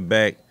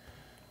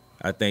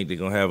think they're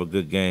gonna have a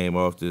good game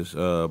off this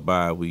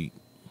bye week.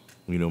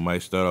 You know,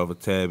 might start off a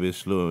tad bit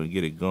slow and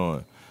get it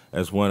going.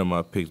 That's one of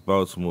my picks,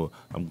 Baltimore.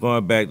 I'm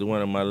going back to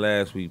one of my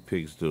last week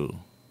picks, too.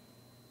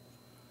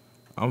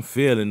 I'm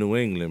feeling New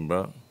England,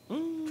 bro.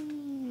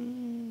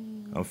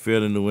 I'm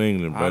feeling New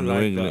England, bro. I New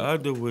like England. the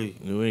other way.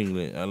 New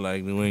England. I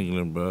like New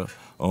England, bro.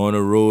 On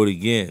the road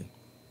again.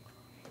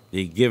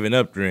 They giving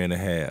up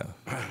 3.5.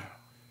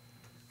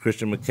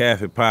 Christian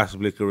McCaffrey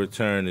possibly could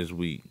return this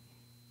week.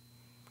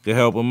 Could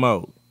help him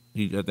out.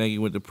 I think he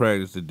went to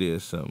practice today or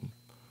something.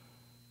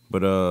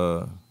 But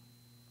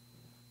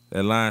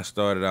that line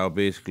started out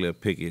basically a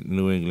pick at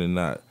New England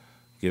not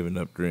giving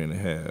up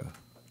 3.5.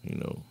 You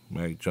know,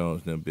 Mac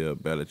Jones and Bill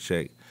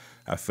Belichick.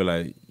 I feel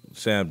like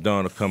Sam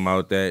Darnold will come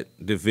out that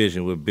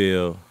division with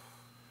Bill.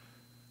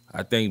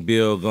 I think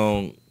Bill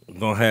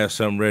gonna have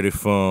something ready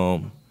for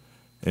him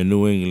in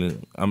New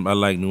England. I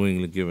like New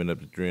England giving up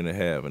the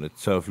 3.5 in a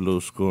tough little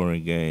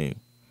scoring game.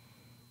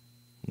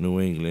 New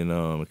England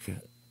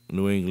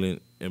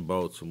and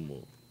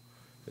Baltimore.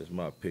 That's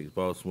my picks.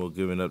 Baltimore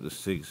giving up the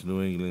 6.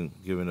 New England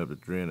giving up the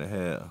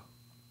 3.5.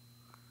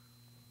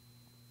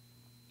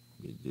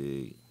 You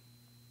dig?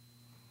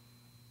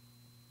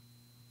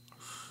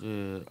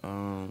 Shit,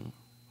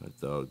 That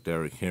dog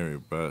Derrick Henry,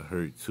 bro,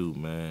 hurt too,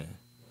 man.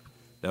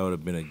 That would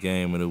have been a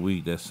game of the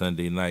week, that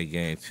Sunday night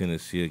game,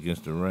 Tennessee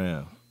against the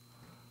Rams.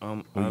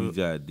 Who you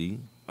got, D?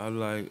 I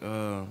like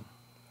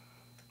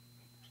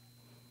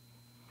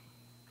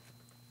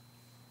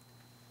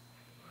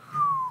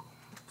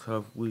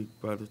tough week,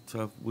 brother.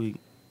 Tough week.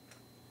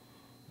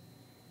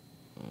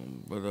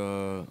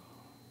 But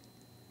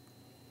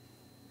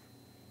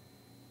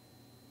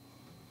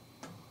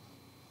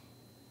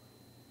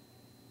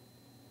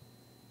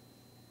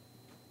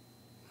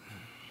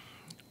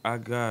I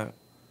got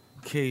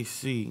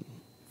KC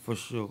for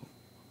sure.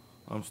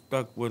 I'm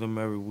stuck with him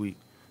every week.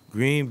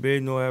 Green Bay,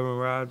 no Aaron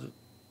Rodgers.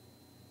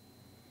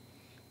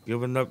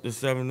 Giving up the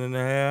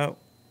 7.5.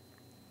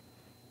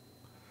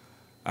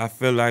 I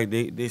feel like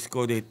they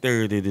scored their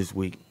 30 this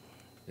week.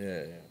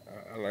 Yeah,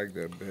 I like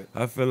that bet.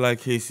 I feel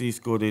like KC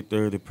scored their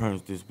 30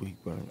 points this week,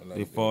 brother. I like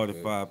They that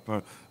 45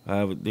 points.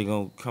 They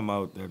gonna come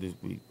out there this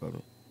week,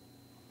 brother.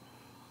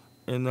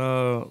 And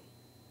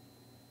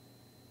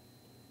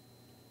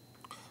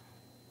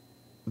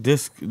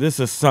this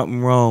is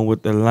something wrong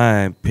with the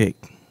line pick.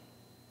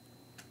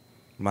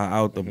 My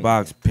out the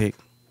box pick.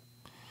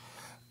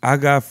 I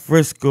got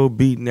Frisco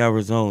beating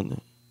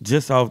Arizona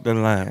just off the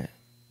line.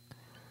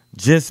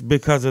 Just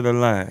because of the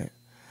line.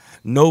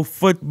 No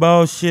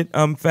football shit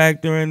I'm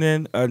factoring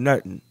in or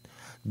nothing.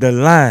 The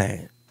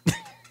line.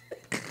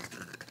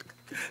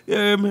 You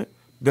hear me?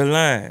 The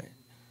line.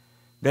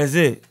 That's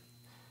it.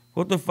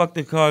 What the fuck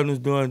the Cardinals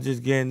doing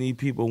just getting these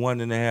people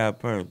 1.5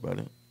 points,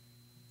 brother?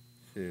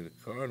 Shit, the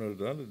Cardinals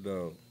the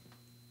underdog.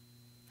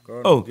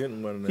 Cardinals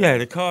getting 1.5. Yeah,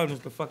 the Cardinals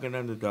the fucking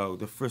underdog,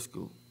 the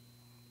Frisco.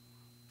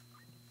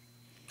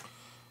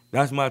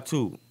 That's my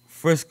two.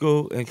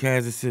 Frisco and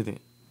Kansas City.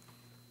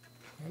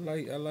 I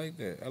like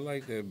that. I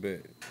like that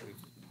bet.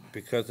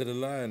 Because of the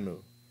line,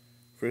 though.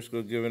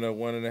 Frisco giving up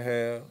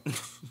 1.5.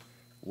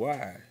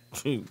 Why?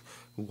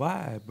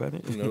 Why, brother?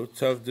 You know,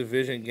 tough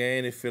division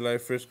game. They feel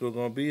like Frisco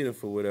gonna beat it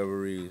for whatever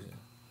reason.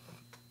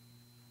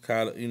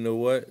 You know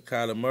what?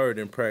 Kyler Murray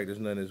didn't practice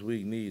none this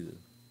week neither.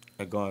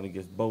 I'm going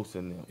against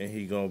Bosa now.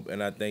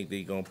 And I think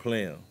they gonna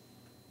play him.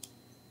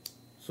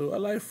 So I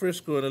like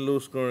Frisco in a low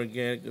scoring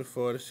game. Good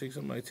 4-6.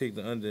 I might take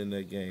the under in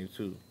that game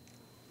too.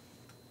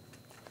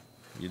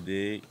 You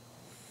dig?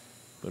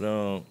 But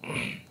no,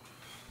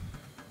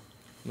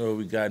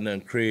 we got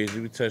nothing crazy.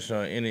 We touched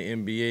on any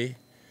NBA.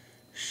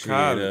 Shit,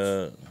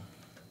 College.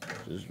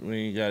 we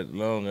ain't got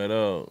long at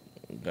all.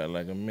 We got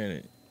like a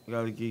minute.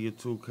 Gotta give you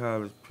 2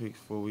 college picks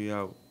before we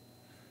out.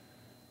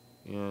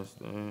 You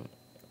understand?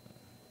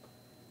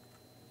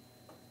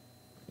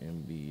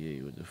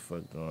 NBA, what the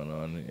fuck going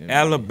on in NBA?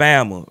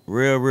 Alabama,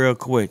 real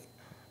quick.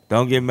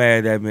 Don't get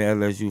mad at me,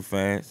 LSU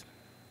fans.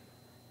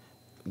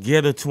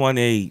 Get a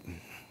 28.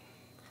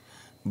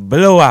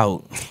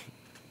 Blowout.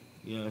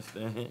 You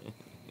understand?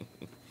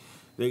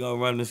 They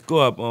gonna run the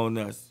score up on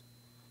us.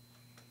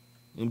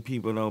 Them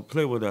people don't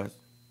play with us.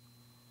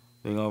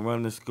 They gonna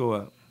run the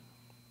score up.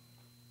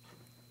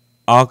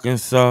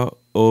 Arkansas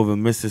over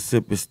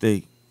Mississippi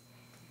State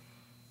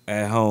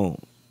at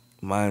home,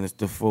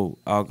 -4.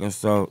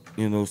 Arkansas,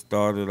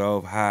 started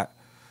off hot.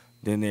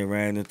 Then they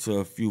ran into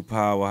a few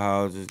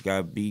powerhouses,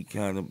 got beat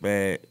kind of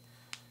bad.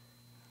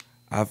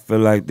 I feel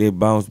like they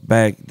bounced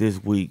back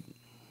this week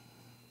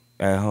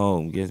at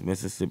home against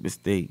Mississippi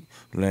State,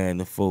 laying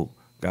the 4.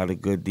 Got a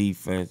good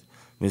defense.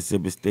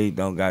 Mississippi State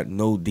don't got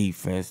no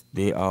defense.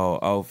 They all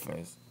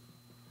offense.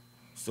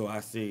 So I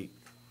see.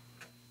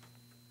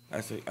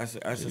 That's a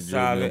Joe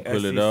solid gonna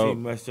pull it SEC out?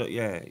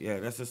 matchup. Yeah,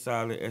 that's a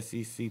solid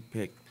SEC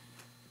pick.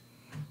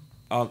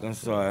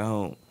 Arkansas at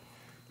home.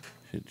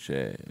 Shit,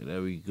 Chad.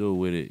 There we go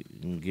with it.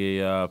 And get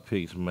y'all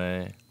picks,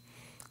 man.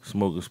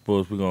 Smoking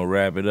Sports, we're gonna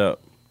wrap it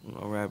up.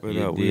 I'll wrap it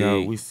You up.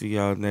 dig? We see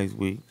y'all next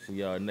week. See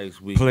y'all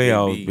next week.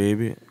 Playoffs,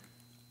 baby. baby.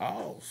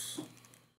 Awesome.